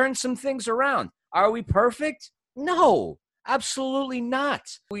 We turned some things around. Are we perfect? No, absolutely not.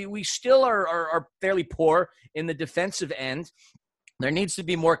 We still are fairly poor in the defensive end. There needs to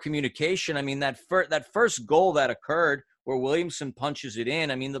be more communication. I mean, that first goal that occurred where Williamson punches it in,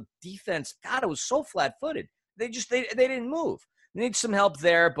 I mean, the defense, God, it was so flat-footed. They didn't move. They need some help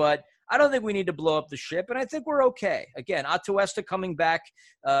there, but I don't think we need to blow up the ship, and I think we're okay. Again, Atuesta coming back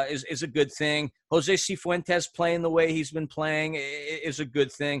is a good thing. Jose Cifuentes playing the way he's been playing is a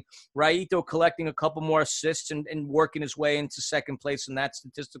good thing. Raito collecting a couple more assists and working his way into second place in that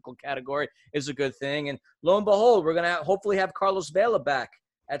statistical category is a good thing. And lo and behold, we're going to hopefully have Carlos Vela back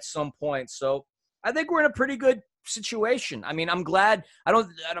at some point. So I think we're in a pretty good situation. I mean, I'm glad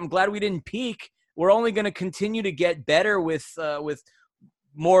we didn't peak. We're only going to continue to get better with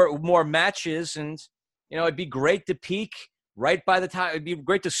more matches, and it'd be great to peak right by the time. It'd be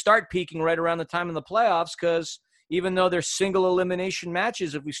great to start peaking right around the time of the playoffs, because even though they're single elimination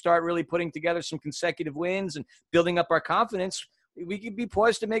matches, if we start really putting together some consecutive wins and building up our confidence, we could be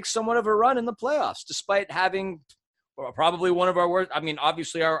poised to make somewhat of a run in the playoffs, despite having probably one of our worst. I mean,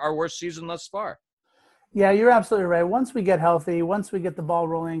 obviously our worst season thus far. Yeah, you're absolutely right. Once we get healthy, once we get the ball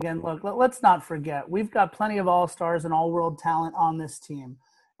rolling again, look, let's not forget, we've got plenty of all-stars and all-world talent on this team.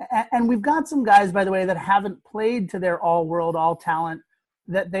 And we've got some guys, by the way, that haven't played to their all-world, all-talent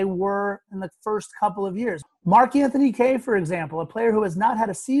that they were in the first couple of years. Mark Anthony Kaye, for example, a player who has not had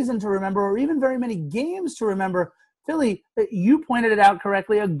a season to remember or even very many games to remember. Philly, you pointed it out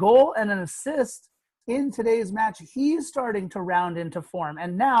correctly, a goal and an assist in today's match. He's starting to round into form.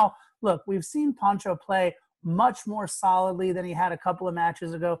 And now, look, we've seen Poncho play much more solidly than he had a couple of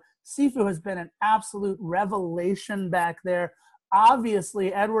matches ago. Sifu has been an absolute revelation back there.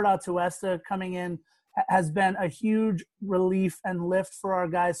 Obviously, Edward Atuesta coming in has been a huge relief and lift for our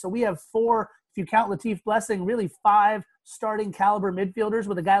guys. So we have 4, if you count Latif Blessing, really 5 starting caliber midfielders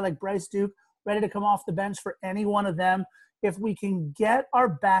with a guy like Bryce Duke ready to come off the bench for any one of them. If we can get our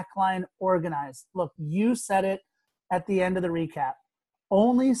back line organized. Look, you said it at the end of the recap.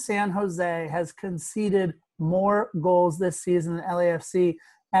 Only San Jose has conceded more goals this season than LAFC.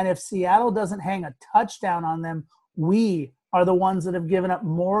 And if Seattle doesn't hang a touchdown on them, we are the ones that have given up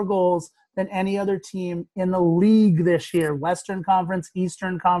more goals than any other team in the league this year. Western Conference,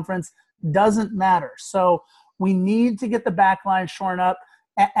 Eastern Conference, doesn't matter. So we need to get the back line shorn up.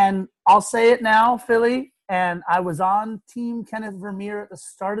 And I'll say it now, Philly, and I was on Team Kenneth Vermeer at the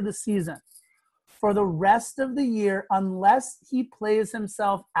start of the season. For the rest of the year, unless he plays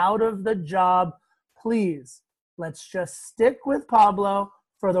himself out of the job, please, let's just stick with Pablo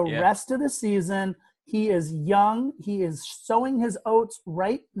for the rest of the season. He is young. He is sowing his oats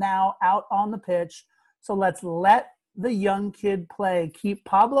right now out on the pitch. So let's let the young kid play. Keep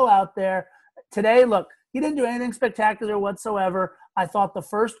Pablo out there. Today, look, he didn't do anything spectacular whatsoever. I thought the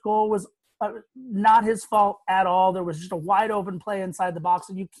first goal was not his fault at all. There was just a wide open play inside the box,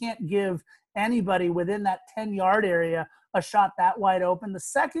 and you can't give anybody within that 10-yard area a shot that wide open. The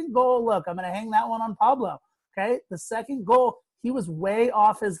second goal, look, I'm going to hang that one on Pablo, okay? The second goal, he was way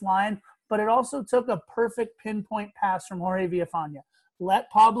off his line, but it also took a perfect pinpoint pass from Jorge Villafaña. Let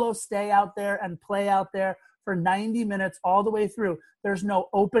Pablo stay out there and play out there for 90 minutes all the way through. There's no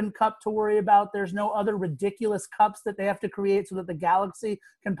open cup to worry about. There's no other ridiculous cups that they have to create so that the Galaxy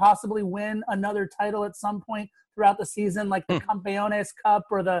can possibly win another title at some point throughout the season, like the Campeones Cup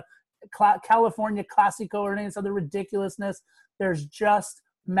or the California Clasico or any other ridiculousness. There's just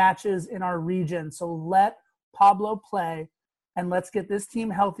matches in our region. So let Pablo play, and let's get this team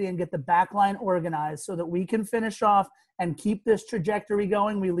healthy and get the back line organized so that we can finish off and keep this trajectory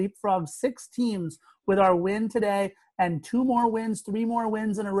going. We leapfrog 6 teams with our win today, and 2 more wins, 3 more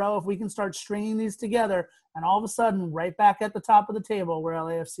wins in a row. If we can start stringing these together, and all of a sudden right back at the top of the table where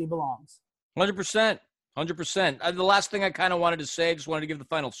LAFC belongs. 100%. 100%. The last thing I kind of wanted to say, just wanted to give the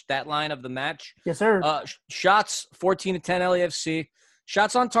final stat line of the match. Yes, sir. Shots, 14-10 LAFC.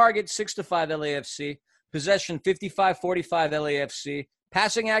 Shots on target, 6-5 LAFC. Possession, 55-45 LAFC.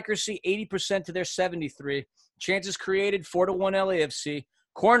 Passing accuracy, 80% to their 73. Chances created, 4-1 LAFC.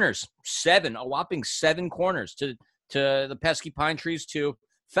 Corners, 7. A whopping 7 corners to the pesky Pine Trees 2.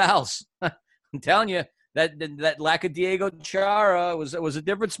 Fouls. I'm telling you, that lack of Diego Chara was a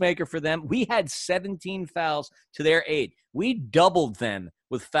difference maker for them. We had 17 fouls to their 8. We doubled them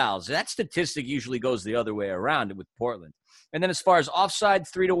with fouls. That statistic usually goes the other way around with Portland. And then as far as offside,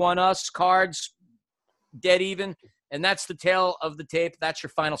 3-1 us. Cards, dead even. And that's the tail of the tape. That's your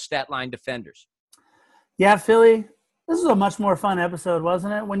final stat line, defenders. Yeah, Philly, this was a much more fun episode,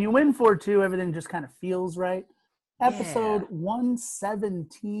 wasn't it? When you win 4-2, everything just kind of feels right. Episode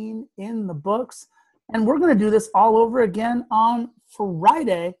 117 in the books. And we're going to do this all over again on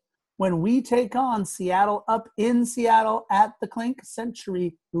Friday when we take on Seattle up in Seattle at the Clink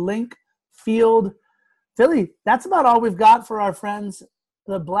Century Link Field. Philly, that's about all we've got for our friends,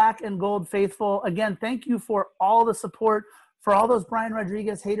 the Black and Gold faithful. Again, thank you for all the support. For all those Brian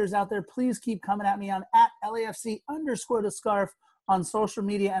Rodriguez haters out there, please keep coming at me on @LAFC_the scarf on social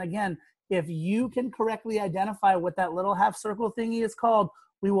media. And again, if you can correctly identify what that little half circle thingy is called,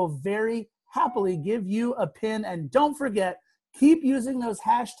 we will very happily give you a pin. And don't forget, keep using those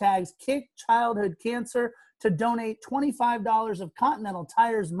hashtags, Kick Childhood Cancer, to donate $25 of Continental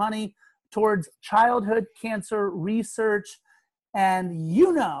Tire's money towards childhood cancer research. And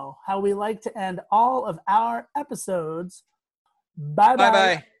you know how we like to end all of our episodes. Bye-bye.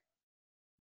 Bye-bye.